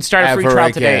 And you can start a free Ever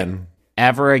trial today. again.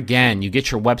 Ever again. You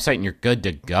get your website and you're good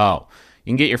to go.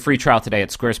 You can get your free trial today at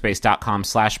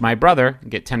squarespace.com/mybrother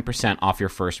and get 10% off your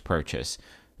first purchase.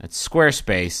 That's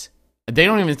Squarespace. They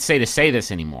don't even say to say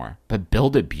this anymore, but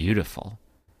build it beautiful.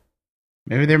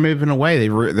 Maybe they're moving away. They're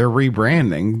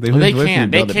rebranding. Well, they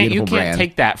can't. They can't. You can't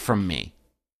take that from me.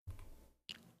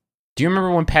 Do you remember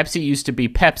when Pepsi used to be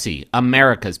Pepsi,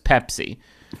 America's Pepsi,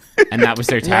 and that was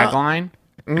their tagline?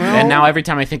 No. And now every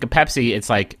time I think of Pepsi, it's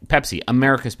like Pepsi,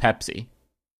 America's Pepsi.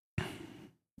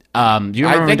 Do you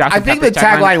remember when Dr. I think Pepper's the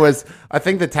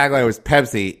tagline was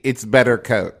Pepsi, it's better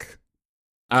Coke.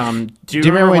 Do Do you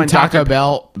remember when Taco Dr.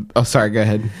 Bell? Oh, sorry. Go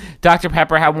ahead. Dr.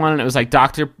 Pepper had one, and it was like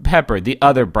Dr. Pepper, the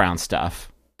other brown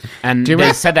stuff. And Do you they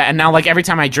remember- said that, and now like every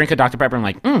time I drink a Dr. Pepper, I'm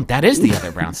like, that is the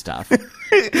other brown stuff.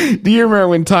 Do you remember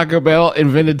when Taco Bell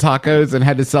invented tacos and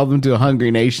had to sell them to a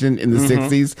hungry nation in the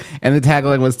 60s? And the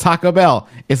tagline was Taco Bell.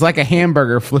 It's like a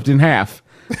hamburger flipped in half.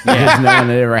 Because no one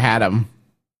had ever had them.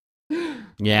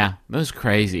 Yeah, that was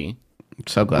crazy.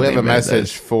 So glad We they have a invented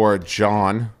message those. for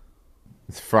John.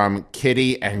 It's from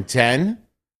Kitty and Den.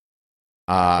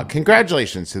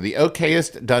 Congratulations to the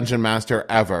okayest dungeon master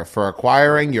ever for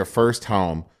acquiring your first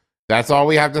home. That's all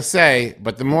we have to say,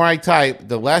 but the more I type,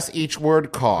 the less each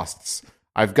word costs.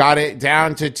 I've got it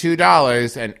down to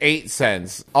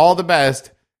 $2.08. All the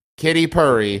best, Kitty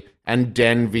Purry and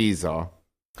Den Visa.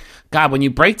 God, when you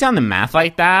break down the math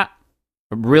like that,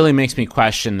 it really makes me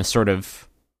question the sort of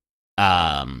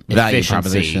efficiency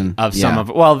proposition. of some of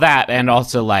well, that and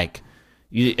also like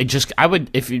the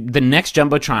next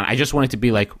Jumbotron, I just want it to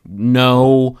be like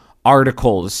no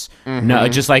articles, no,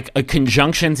 just like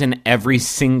conjunctions in every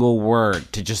single word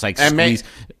to just like squeeze.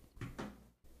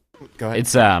 Go ahead.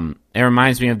 It's it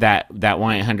reminds me of that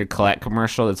 1-800-COLLECT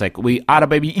commercial. It's like, we oughta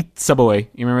baby eat Subway.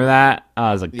 You remember that? Oh,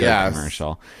 it was a good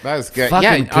commercial. That was good.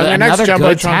 Fucking Yeah, on your next another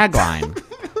good Jumbotron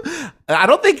tagline. I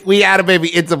don't think "We Had a Baby,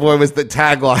 It's a Boy" was the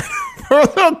tagline for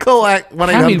the Collect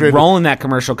Had me 1-800. rolling that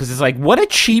commercial because it's like, what a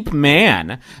cheap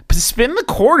man. Spend the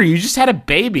quarter. You just had a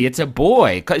baby. It's a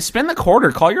boy. Spend the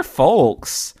quarter. Call your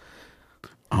folks.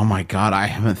 Oh my God, I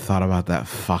haven't thought about that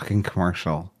fucking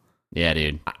commercial. Yeah,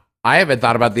 dude. I haven't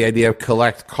thought about the idea of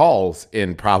collect calls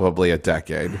in probably a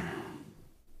decade.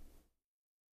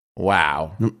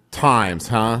 Wow. Times,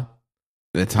 huh?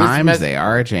 The times, they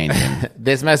are changing.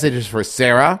 This message is for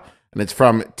Sarah, and it's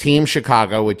from Team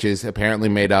Chicago, which is apparently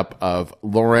made up of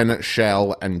Lauren,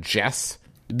 Shell, and Jess.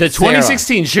 The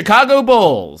 2016 Chicago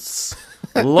Bulls.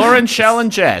 Lauren, Shell,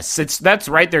 and Jess. That's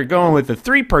right. They're going with a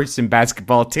 3-person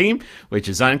basketball team, which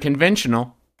is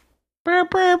unconventional.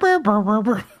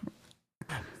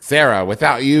 Sarah,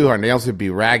 without you, our nails would be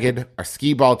ragged, our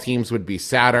skee ball teams would be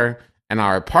sadder, and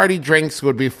our party drinks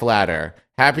would be flatter.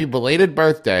 Happy belated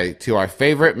birthday to our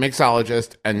favorite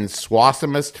mixologist and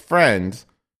swassamist friend.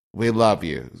 We love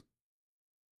you.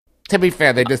 To be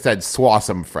fair, they just said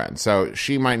swassam friend, so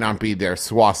she might not be their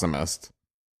swassamist.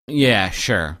 Yeah,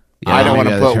 sure. Yeah, I don't want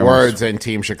to maybe put that's words in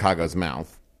Team Chicago's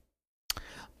mouth.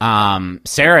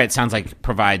 Sarah, it sounds like,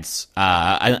 provides,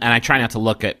 and I try not to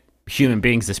look at human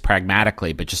beings this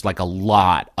pragmatically, but just like a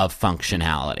lot of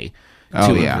functionality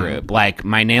to a group. Like,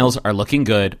 my nails are looking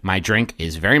good. My drink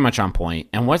is very much on point.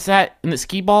 And what's that in the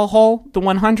skee ball hole? The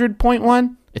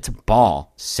 100.1? It's a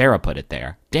ball. Sarah put it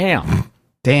there. Damn.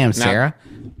 Damn, Sarah.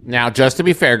 Now, just to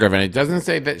be fair, Griffin, it doesn't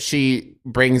say that she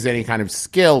brings any kind of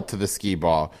skill to the skee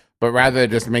ball, but rather it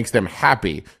just makes them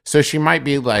happy. So she might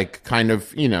be like kind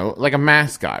of, like a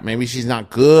mascot. Maybe she's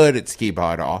not good at skee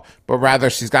ball at all, but rather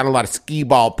she's got a lot of skee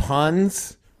ball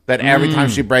puns that every time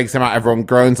she breaks them out, everyone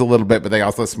groans a little bit, but they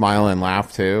also smile and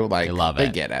laugh too. Like, They love they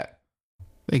it. get it.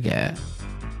 They get it.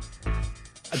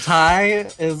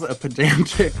 Ty is a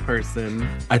pedantic person.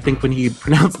 I think when he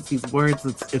pronounces these words,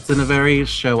 it's in a very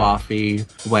show-offy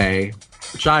way.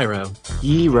 Gyro.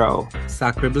 Gyro.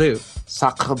 Sacre bleu.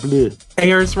 Sacre bleu.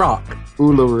 Ayers Rock.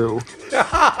 Uluru.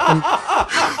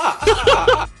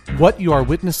 What you are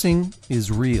witnessing is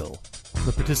real.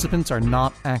 The participants are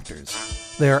not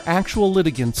actors. They are actual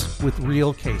litigants with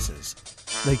real cases.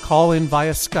 They call in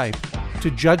via Skype to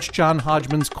Judge John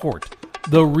Hodgman's court,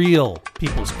 the real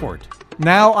People's Court.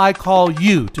 Now I call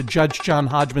you to Judge John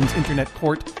Hodgman's internet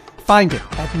court. Find it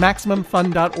at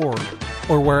MaximumFun.org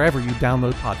or wherever you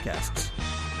download podcasts.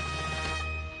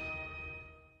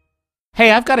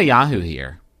 Hey, I've got a Yahoo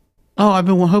here. Oh, I've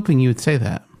been hoping you would say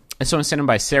that. So I'm sent in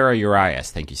by Sarah Urias.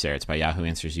 Thank you, Sarah. It's by Yahoo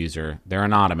Answers user. They're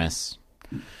anonymous.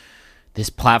 This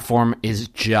platform is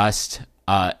just,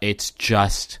 it's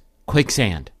just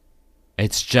quicksand.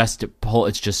 It's just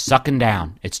sucking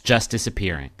down. It's just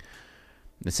disappearing.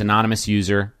 This anonymous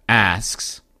user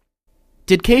asks,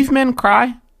 did cavemen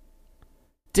cry?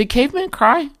 Did cavemen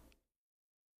cry?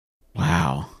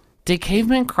 Wow. Did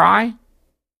cavemen cry?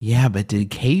 Yeah, but did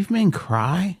cavemen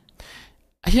cry?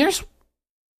 Here's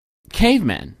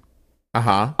cavemen.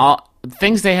 Uh-huh.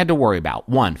 Things they had to worry about.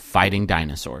 1, fighting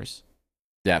dinosaurs.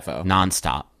 Defo.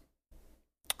 Nonstop.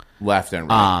 Left and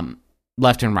right.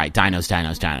 Left and right.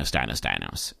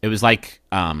 Dinos. It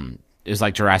was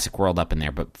like Jurassic World up in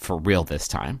there, but for real this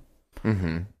time.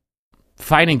 Mm-hmm.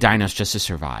 Fighting dinos just to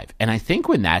survive. And I think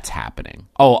when that's happening...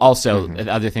 Oh, also,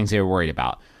 other things they were worried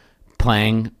about.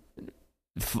 Playing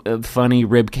funny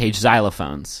ribcage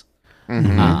xylophones.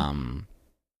 Mm-hmm.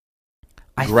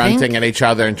 I Grunting think, at each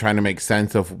other and trying to make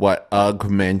sense of what "ugh"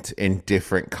 meant in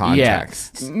different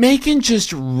contexts. Making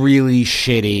just really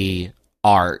shitty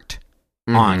art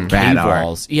on Bad cave art.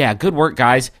 walls. Yeah, good work,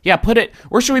 guys. Yeah,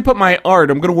 where should we put my art?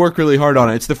 I'm going to work really hard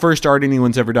on it. It's the first art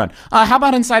anyone's ever done. How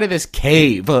about inside of this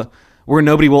cave where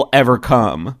nobody will ever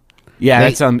come? Yeah,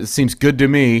 that seems good to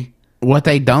me. What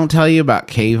they don't tell you about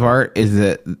cave art is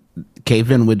that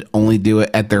cavemen would only do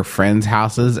it at their friends'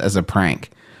 houses as a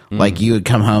prank. Like, you would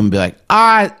come home and be like,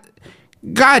 God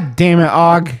damn it,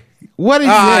 Og. What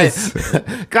is this?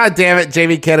 God damn it,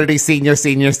 Jamie Kennedy, senior.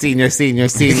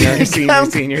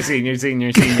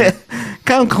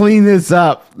 Come clean this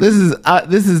up. This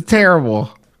is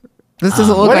terrible. This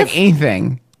doesn't look what like if-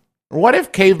 anything. What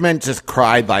if Cavemen just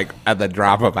cried like at the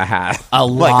drop of a hat? A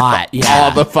Like, lot, yeah.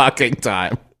 all the fucking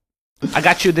time. I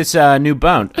got you this new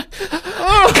bone.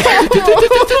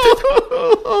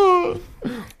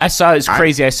 I saw it's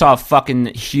crazy. I saw a fucking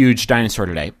huge dinosaur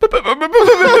today. Did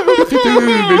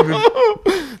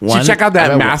you check out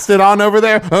that mastodon over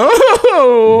there?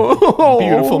 Oh,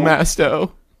 Beautiful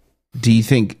masto. Do you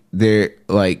think they're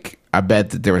like? I bet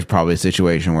that there was probably a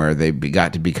situation where they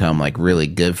got to become like really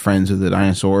good friends with the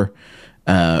dinosaur,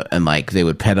 and like they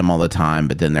would pet him all the time,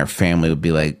 but then their family would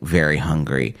be like very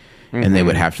hungry, and they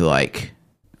would have to like,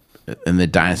 and the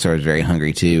dinosaur was very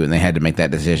hungry too, and they had to make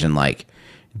that decision like,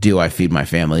 do I feed my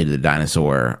family to the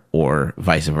dinosaur or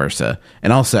vice versa?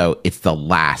 And also, it's the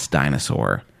last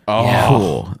dinosaur. Oh, yeah.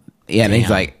 Cool. Yeah, and he's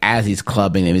like, as he's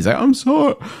clubbing him, he's like, I'm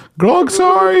sorry. Grog,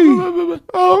 sorry.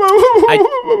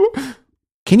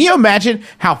 Can you imagine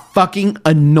how fucking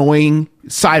annoying,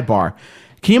 sidebar,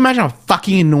 can you imagine how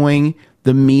fucking annoying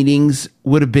the meetings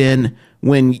would have been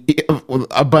when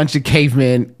a bunch of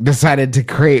cavemen decided to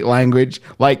create language?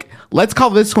 Like, let's call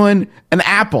this one an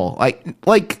apple.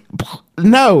 Like,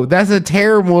 no, that's a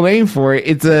terrible name for it.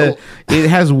 It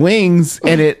has wings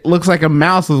and it looks like a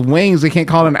mouse with wings. We can't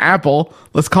call it an apple.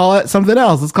 Let's call it something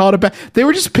else. Let's call it they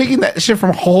were just picking that shit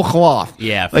from whole cloth.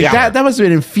 Yeah. Like that must have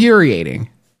been infuriating.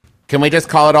 Can we just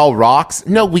call it all rocks?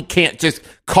 No, we can't just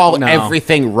call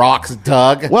everything rocks,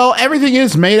 Doug. Well, everything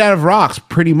is made out of rocks,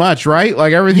 pretty much, right?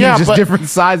 Like everything is just different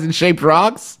size and shaped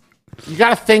rocks. You got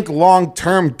to think long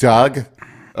term, Doug.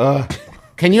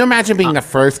 Can you imagine being the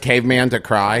first caveman to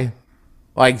cry?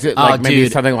 Like maybe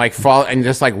dude. something like fall and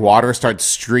just like water starts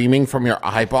streaming from your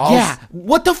eyeballs. Yeah.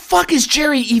 What the fuck is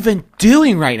Jerry even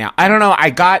doing right now? I don't know. I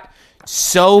got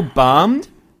so bummed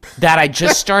that I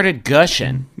just started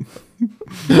gushing.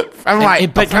 But can I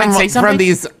say something? From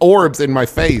these orbs in my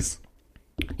face.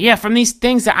 Yeah, from these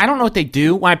things that I don't know what they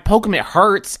do. When I poke them, it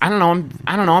hurts. I don't know.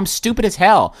 I'm stupid as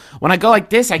hell. When I go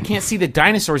like this, I can't see the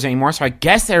dinosaurs anymore. So I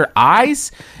guess they're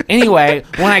eyes. Anyway,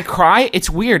 when I cry, it's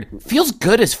weird. It feels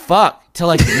good as fuck to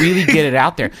like really get it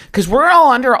out there because we're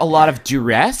all under a lot of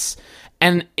duress.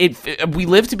 And we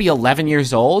live to be 11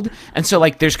 years old, and so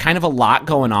like there's kind of a lot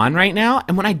going on right now.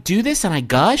 And when I do this and I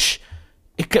gush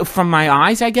from my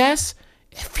eyes, I guess.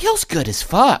 It feels good as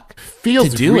fuck.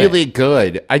 Feels really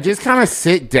good. I just kind of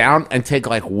sit down and take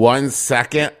like 1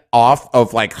 second off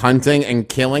of like hunting and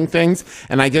killing things.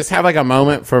 And I just have like a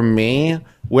moment for me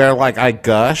where like I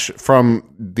gush from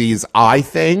these eye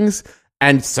things.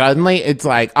 And suddenly it's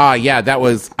like, yeah, that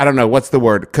was, I don't know, what's the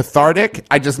word? Cathartic?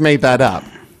 I just made that up.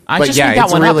 I just made that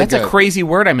one really up. That's a crazy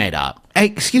word I made up. Hey,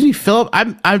 excuse me, Philip.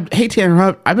 I hate to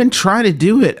interrupt. I've been trying to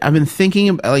do it. I've been thinking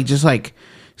about like just like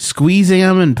squeezing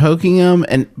them and poking them,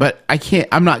 but I can't.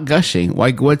 I'm not gushing.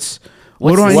 Like, what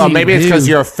do I? Well, need maybe to it's do? because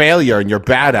you're a failure and you're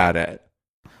bad at it.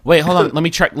 Wait, hold on.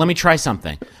 Let me try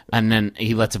something. And then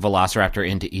he lets a velociraptor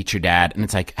in to eat your dad, and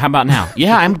it's like, how about now?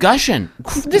 Yeah, I'm gushing.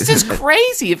 This is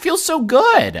crazy. It feels so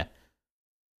good.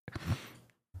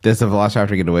 Does the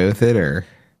velociraptor get away with it, or?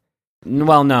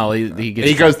 Well, no. He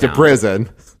goes to prison.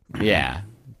 Yeah.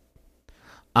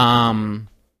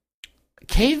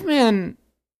 Cavemen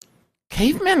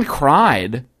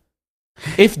cried.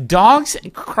 If dogs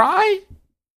cry,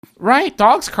 right?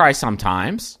 Dogs cry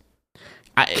sometimes.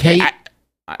 I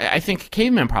think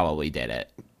cavemen probably did it.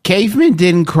 Cavemen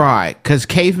didn't cry because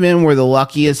cavemen were the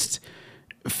luckiest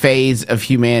phase of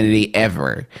humanity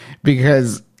ever.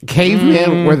 Because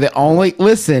cavemen were the only.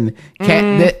 Listen,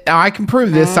 I can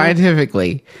prove this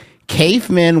scientifically.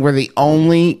 Cavemen were the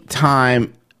only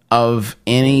time of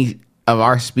any of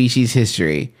our species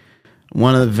history.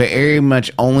 One of the very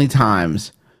much only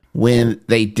times when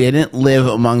they didn't live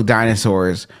among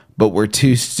dinosaurs, but were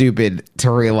too stupid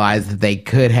to realize that they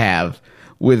could have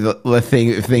with the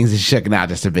things that shook out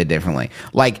just a bit differently.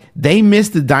 Like, they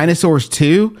missed the dinosaurs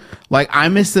too. Like, I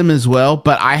miss them as well,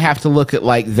 but I have to look at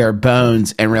like their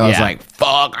bones and realize like,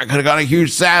 fuck, I could have got a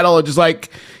huge saddle and just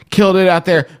like killed it out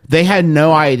there. They had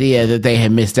no idea that they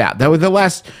had missed out. That was the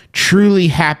last truly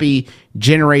happy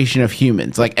generation of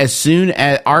humans. Like, as soon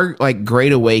as our like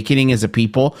great awakening as a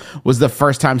people was the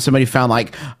first time somebody found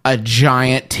like a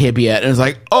giant tibia and it was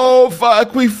like, oh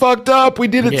fuck, we fucked up, we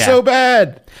did it so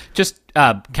bad. Just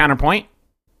counterpoint,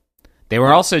 they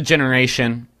were also a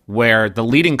generation where the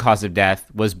leading cause of death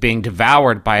was being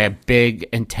devoured by a big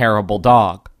and terrible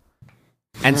dog.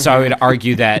 And so I would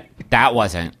argue that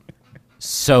wasn't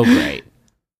so great.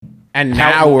 And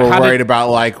now we're worried about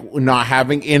like not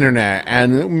having internet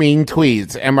and mean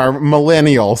tweets and our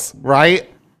millennials, right?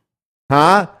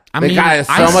 Huh? The guy is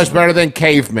so much better than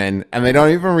cavemen, and they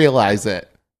don't even realize it.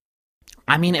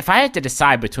 I mean, if I had to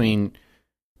decide between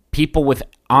people with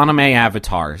anime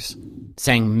avatars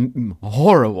saying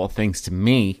horrible things to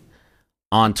me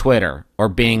on Twitter or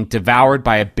being devoured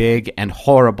by a big and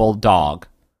horrible dog,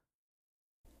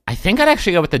 I think I'd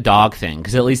actually go with the dog thing,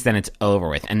 because at least then it's over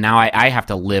with. And now I have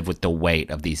to live with the weight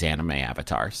of these anime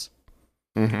avatars.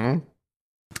 Mm-hmm.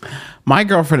 My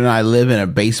girlfriend and I live in a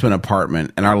basement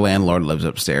apartment, and our landlord lives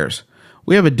upstairs.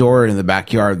 We have a door in the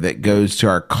backyard that goes to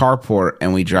our carport,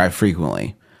 and we drive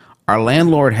frequently. Our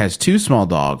landlord has 2 small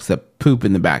dogs that poop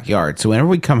in the backyard, so whenever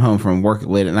we come home from work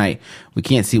late at night, we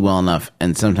can't see well enough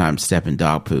and sometimes step in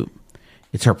dog poop.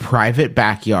 It's her private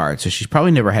backyard, so she's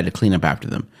probably never had to clean up after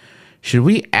them. Should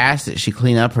we ask that she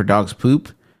clean up her dog's poop,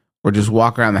 or just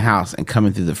walk around the house and come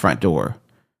in through the front door?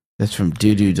 That's from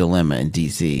Doo-Doo Dilemma in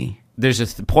D.C.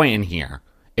 There's a point in here.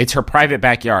 It's her private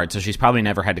backyard, so she's probably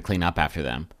never had to clean up after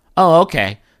them. Oh,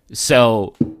 okay.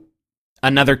 So,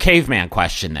 another caveman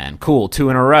question then. Cool, 2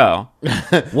 in a row.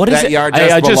 What is that it? yard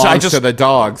just belongs to the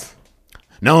dogs.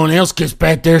 No one else gets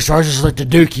back there, so I just let the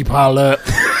dookie pile up.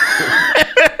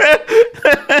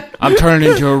 I'm turning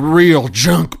into a real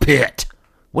junk pit.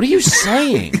 What are you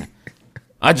saying?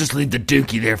 I just leave the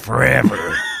dookie there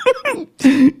forever.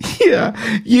 Yeah,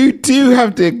 you do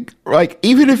have to, like,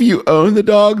 even if you own the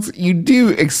dogs, you do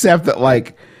accept that,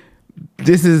 like,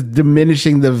 this is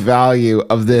diminishing the value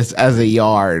of this as a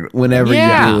yard whenever you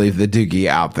have to leave the dookie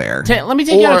out there. Let me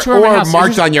take you on a tour of my house.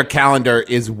 March on your calendar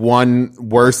is one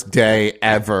worst day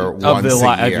ever of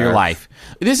your life.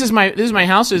 This is my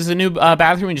house. This is a new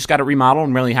bathroom. We just got it remodeled.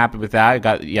 I'm really happy with that. I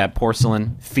got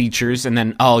porcelain features, and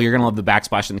then you're gonna love the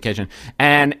backsplash in the kitchen.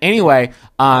 And anyway,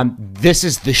 this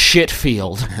is the shit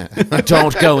field.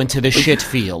 Don't go into the shit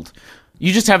field.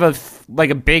 You just have a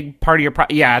big part of your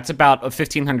it's about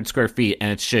 1,500 square feet,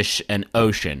 and it's just an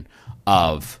ocean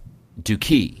of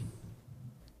dookie.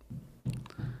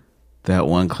 That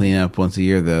one cleanup once a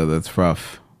year, though, that's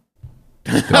rough.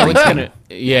 The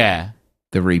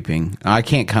reaping. I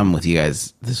can't come with you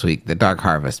guys this week. The dark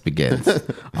harvest begins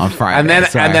on Friday. and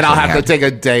then I'll have to take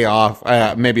a day off,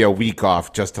 maybe a week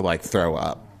off, just to like throw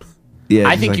up. Yeah,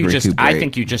 I think you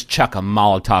just chuck a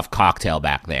Molotov cocktail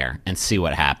back there and see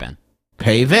what happens.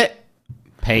 Pave it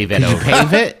over.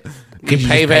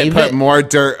 Pave it, put more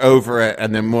dirt over it,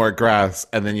 and then more grass,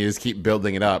 and then you just keep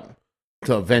building it up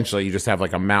till eventually you just have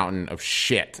like a mountain of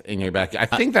shit in your back. I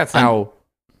think that's how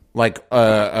like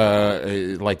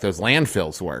those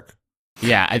landfills work.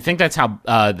 Yeah, I think that's how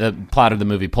the plot of the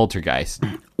movie Poltergeist.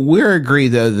 We're agreed,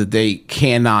 though, that they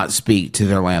cannot speak to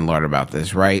their landlord about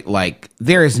this, right? Like,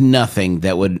 there is nothing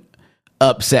that would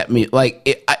upset me.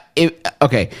 Like,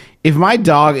 if my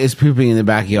dog is pooping in the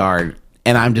backyard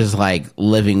and I'm just like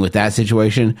living with that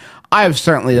situation, I have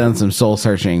certainly done some soul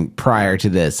searching prior to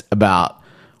this about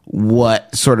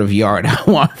what sort of yard I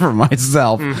want for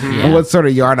myself and what sort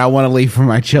of yard I want to leave for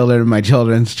my children and my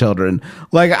children's children.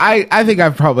 Like, I think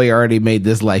I've probably already made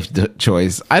this life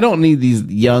choice. I don't need these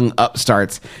young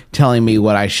upstarts telling me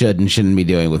what I should and shouldn't be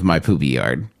doing with my poopy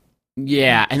yard.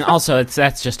 Yeah, and also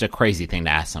that's just a crazy thing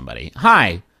to ask somebody.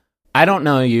 Hi, I don't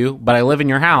know you, but I live in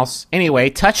your house. Anyway,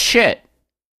 touch shit.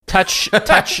 Touch shit.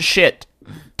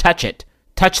 Touch it.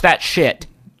 Touch that shit.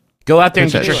 Go out there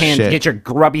and get your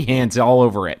grubby hands all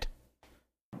over it.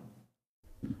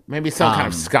 Maybe some kind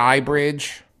of sky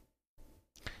bridge.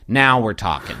 Now we're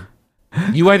talking.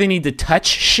 You either need to touch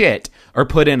shit or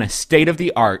put in a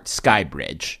state-of-the-art sky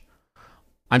bridge.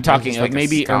 I'm talking like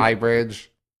maybe a sky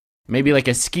bridge. Maybe like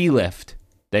a ski lift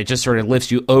that just sort of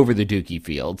lifts you over the dookie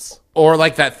fields. Or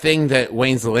like that thing that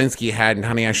Wayne Zielinski had in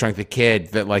Honey, I Shrunk the Kid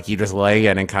that like you just lay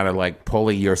in and kind of like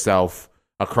pulley yourself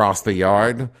across the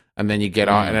yard, and then you get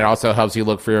on, and it also helps you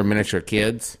look for your miniature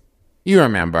kids. You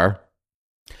remember.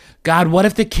 God, what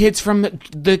if the kids from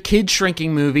the kid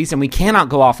shrinking movies, and we cannot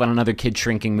go off on another kid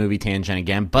shrinking movie tangent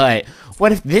again, but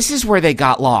what if this is where they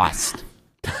got lost?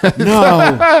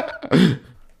 No.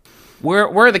 Where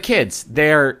are the kids?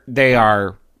 They're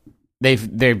better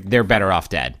off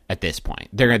dead at this point.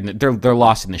 They're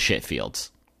lost in the shit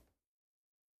fields.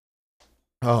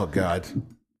 Oh God.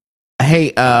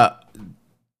 Hey, I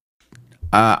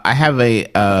have a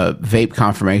vape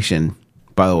confirmation,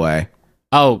 by the way.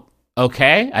 Oh,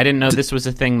 okay. I didn't know this was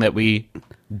a thing that we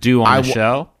do on the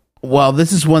show. Well,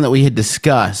 this is one that we had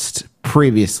discussed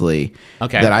previously.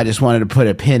 Okay. That I just wanted to put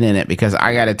a pin in it because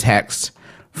I got a text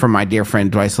from my dear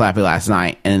friend Dwight Slappy last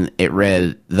night, and it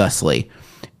read thusly: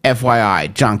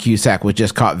 FYI, John Cusack was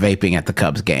just caught vaping at the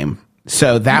Cubs game.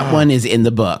 So that one is in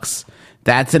the books.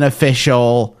 That's an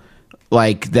official,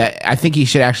 like that. I think he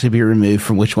should actually be removed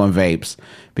from Which One Vapes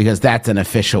because that's an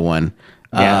official one.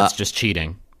 Yeah, that's just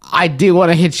cheating. I do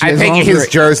want to hit you. I as think long as his we're-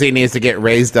 jersey needs to get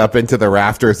raised up into the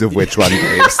rafters of Which One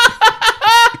Vapes.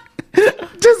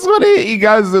 Just want to hit you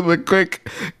guys with a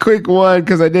quick one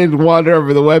because I did wander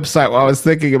over the website while I was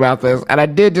thinking about this, and I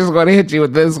did just want to hit you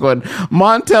with this one: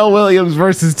 Montel Williams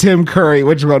versus Tim Curry.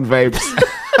 Which one vapes?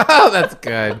 Oh, that's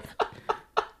good.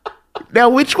 Now,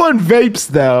 which one vapes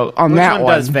though? On Which that one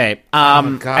one, does vape?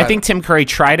 God. I think Tim Curry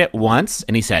tried it once,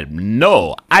 and he said,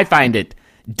 "No, I find it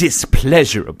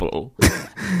displeasurable."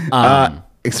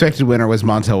 expected winner was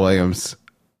Montel Williams.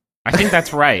 I think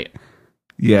that's right.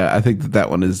 Yeah, I think that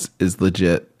one is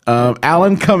legit.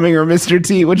 Alan Cumming or Mr.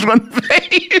 T? Which one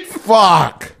vapes?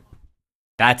 Fuck.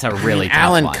 That's a really tough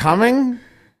Alan one. Cumming?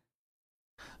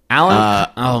 Alan.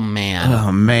 Oh man.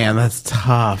 Oh man, that's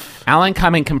tough. Alan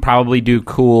Cumming can probably do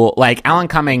cool. Like Alan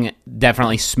Cumming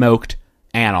definitely smoked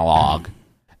analog,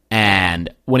 and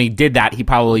when he did that, he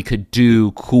probably could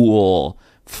do cool,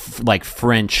 like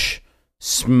French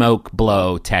smoke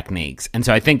blow techniques. And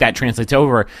so I think that translates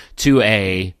over to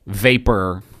a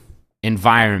vapor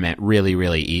environment really,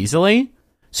 really easily.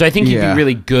 So I think he'd be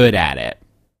really good at it.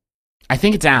 I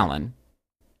think it's Alan.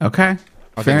 Okay, I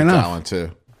fair think it's enough. Alan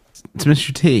too. It's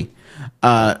Mr. T.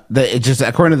 It just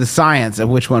according to the science of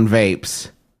which one vapes,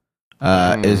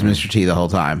 is Mr. T the whole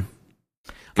time.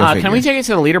 Go Can figure. we take it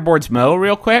to the leaderboards, Mo,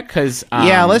 real quick? Because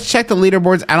Yeah, let's check the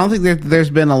leaderboards. I don't think there's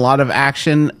been a lot of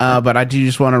action, but I do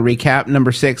just want to recap.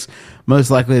 Number 6,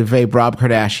 most likely to vape, Rob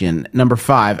Kardashian. Number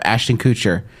 5, Ashton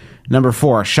Kutcher. Number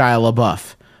 4, Shia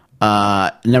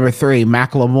LaBeouf. Number 3,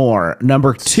 Macklemore.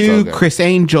 Number 2, good. Chris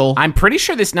Angel. I'm pretty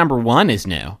sure this number 1 is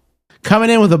new. Coming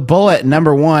in with a bullet,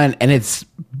 number 1, and it's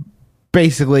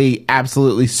basically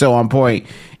absolutely so on point,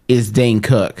 is Dane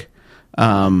Cook.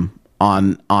 On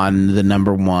the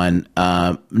number one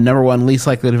least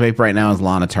likely to vape right now is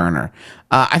Lana Turner.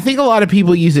 I think a lot of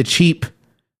people use a cheap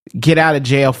get out of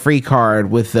jail free card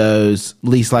with those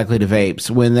least likely to vapes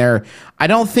when I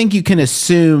don't think you can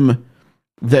assume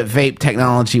that vape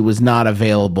technology was not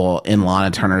available in Lana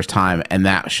Turner's time and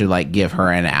that should like give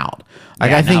her an out.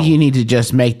 Like Yeah, I think no. you need to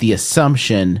just make the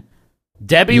assumption.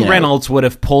 Debbie You know. Reynolds would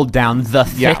have pulled down the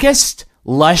thickest,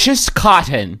 luscious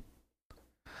cotton.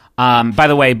 By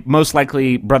the way, most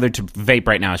likely brother to vape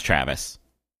right now is Travis.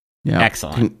 Yeah,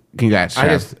 Excellent. Congrats,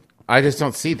 Trav. I just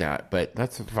don't see that, but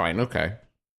that's fine. Okay.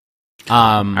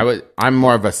 Um, I'm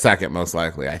more of a second, most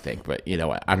likely, I think, but you know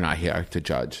what? I'm not here to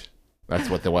judge. That's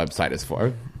what the website is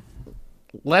for.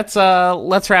 let's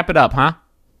wrap it up, huh?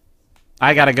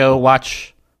 I gotta go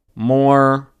watch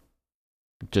more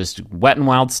just Wet and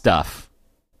Wild stuff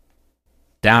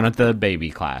down at the baby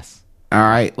class. All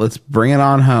right, let's bring it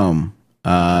on home.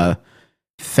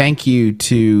 Thank you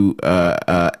to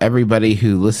everybody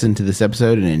who listened to this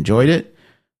episode and enjoyed it.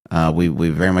 We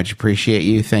very much appreciate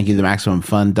you. Thank you to the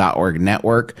MaximumFun.org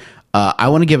network. I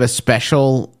want to give a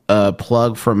special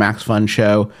plug for a Max Fun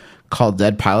show called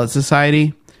Dead Pilot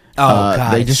Society. Oh,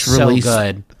 God, they just it's so released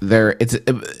good.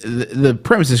 the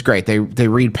premise is great. They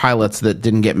read pilots that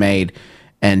didn't get made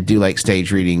and do like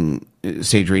stage readings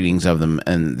of them,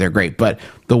 and they're great. But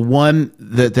the one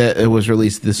that was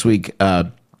released this week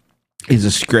is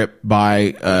a script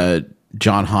by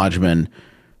John Hodgman,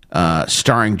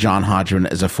 starring John Hodgman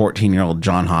as a 14-year-old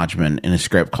John Hodgman in a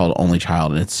script called Only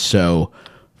Child, and it's so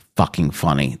fucking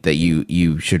funny that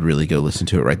you should really go listen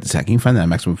to it right this second. You can find that at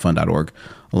MaximumFun.org,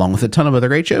 along with a ton of other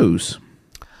great shows.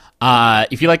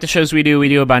 If you like the shows we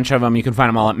do a bunch of them. You can find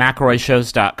them all at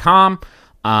McElroyShows.com.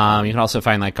 You can also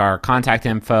find like our contact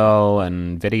info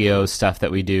and video stuff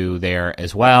that we do there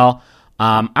as well.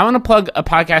 I want to plug a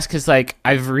podcast because like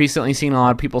I've recently seen a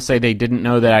lot of people say they didn't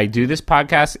know that I do this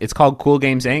podcast. It's called Cool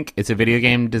Games Inc. It's a video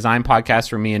game design podcast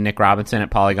from me and Nick Robinson at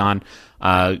Polygon.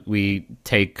 We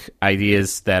take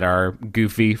ideas that are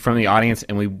goofy from the audience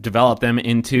and we develop them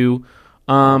into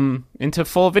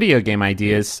full video game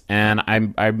ideas. And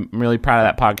I'm really proud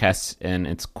of that podcast. And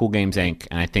it's Cool Games Inc.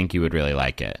 And I think you would really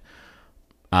like it.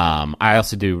 I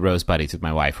also do Rose Buddies with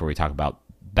my wife where we talk about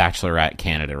Bachelorette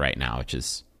Canada right now, which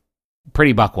is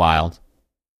pretty buck wild.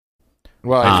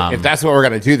 Well, if that's what we're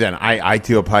going to do, then I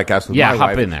do a podcast with my hop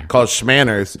wife in there. called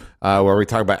Schmanners, where we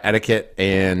talk about etiquette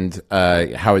and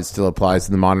how it still applies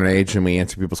in the modern age, and we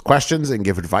answer people's questions and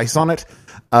give advice on it.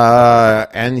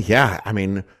 And yeah, I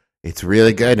mean, it's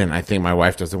really good, and I think my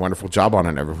wife does a wonderful job on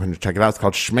it. Everyone should check it out. It's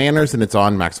called Schmanners, and it's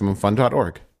on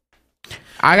MaximumFun.org.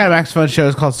 I got a Max Fun show.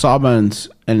 It's called Sawbones,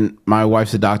 and my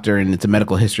wife's a doctor, and it's a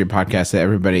medical history podcast that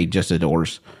everybody just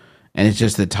adores. And it's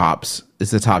just the tops.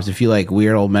 It's the tops. If you like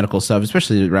weird old medical stuff,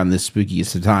 especially around this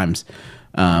spookiest of times,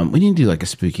 we need to do like a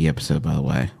spooky episode, by the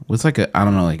way. What's like a, I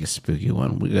don't know, like a spooky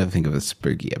one. We got to think of a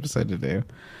spooky episode to do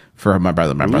for my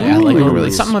brother. Yeah, like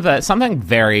really something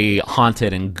very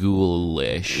haunted and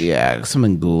ghoulish. Yeah,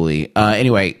 something ghouly.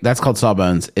 Anyway, that's called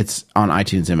Sawbones. It's on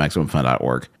iTunes and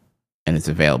MaximumFun.org, and it's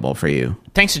available for you.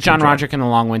 Thanks to John Roderick and the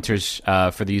Long Winters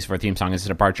for the use of our theme song as a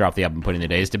departure off the album Putting the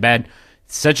Days to Bed.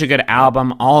 Such a good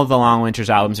album. All of the Long Winters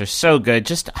albums are so good.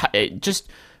 Just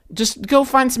go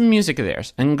find some music of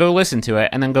theirs and go listen to it,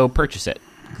 and then go purchase it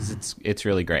because it's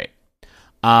really great.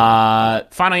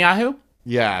 Final Yahoo.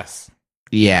 Yes.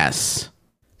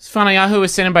 Final Yahoo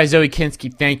is sent in by Zoe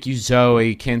Kinski. Thank you,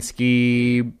 Zoe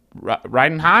Kinski.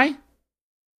 Riding High?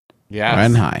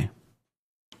 Yes.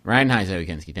 Riding high, Zoe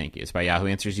Kinski. Thank you. It's by Yahoo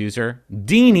Answers user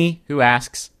Deanie, who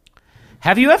asks,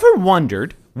 have you ever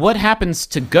wondered what happens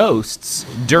to ghosts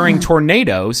during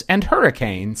tornadoes and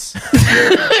hurricanes?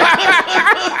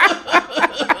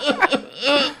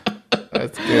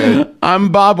 That's good. I'm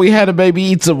Bob. We had a baby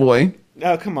eats a boy.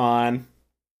 Oh, come on.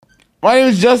 My name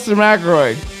is Justin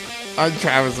McElroy. I'm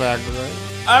Travis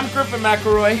McElroy. I'm Griffin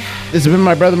McElroy. This has been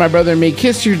my brother, and me.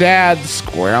 Kiss your dad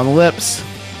square on the lips.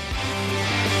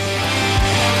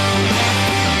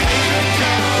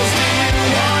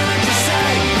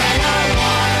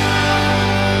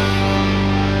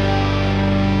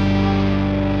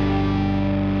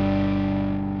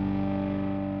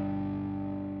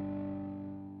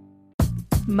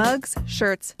 Mugs,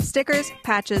 shirts, stickers,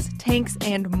 patches, tanks,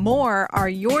 and more are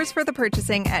yours for the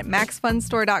purchasing at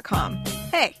MaxFunStore.com.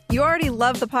 Hey, you already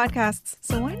love the podcasts,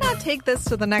 so why not take this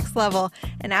to the next level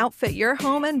and outfit your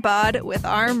home and bod with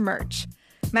our merch?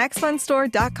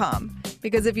 MaxFunStore.com.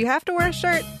 Because if you have to wear a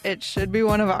shirt, it should be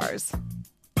one of ours.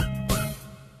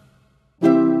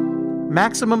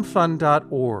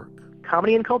 MaximumFun.org.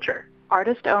 Comedy and culture.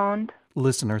 Artist owned.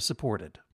 Listener supported.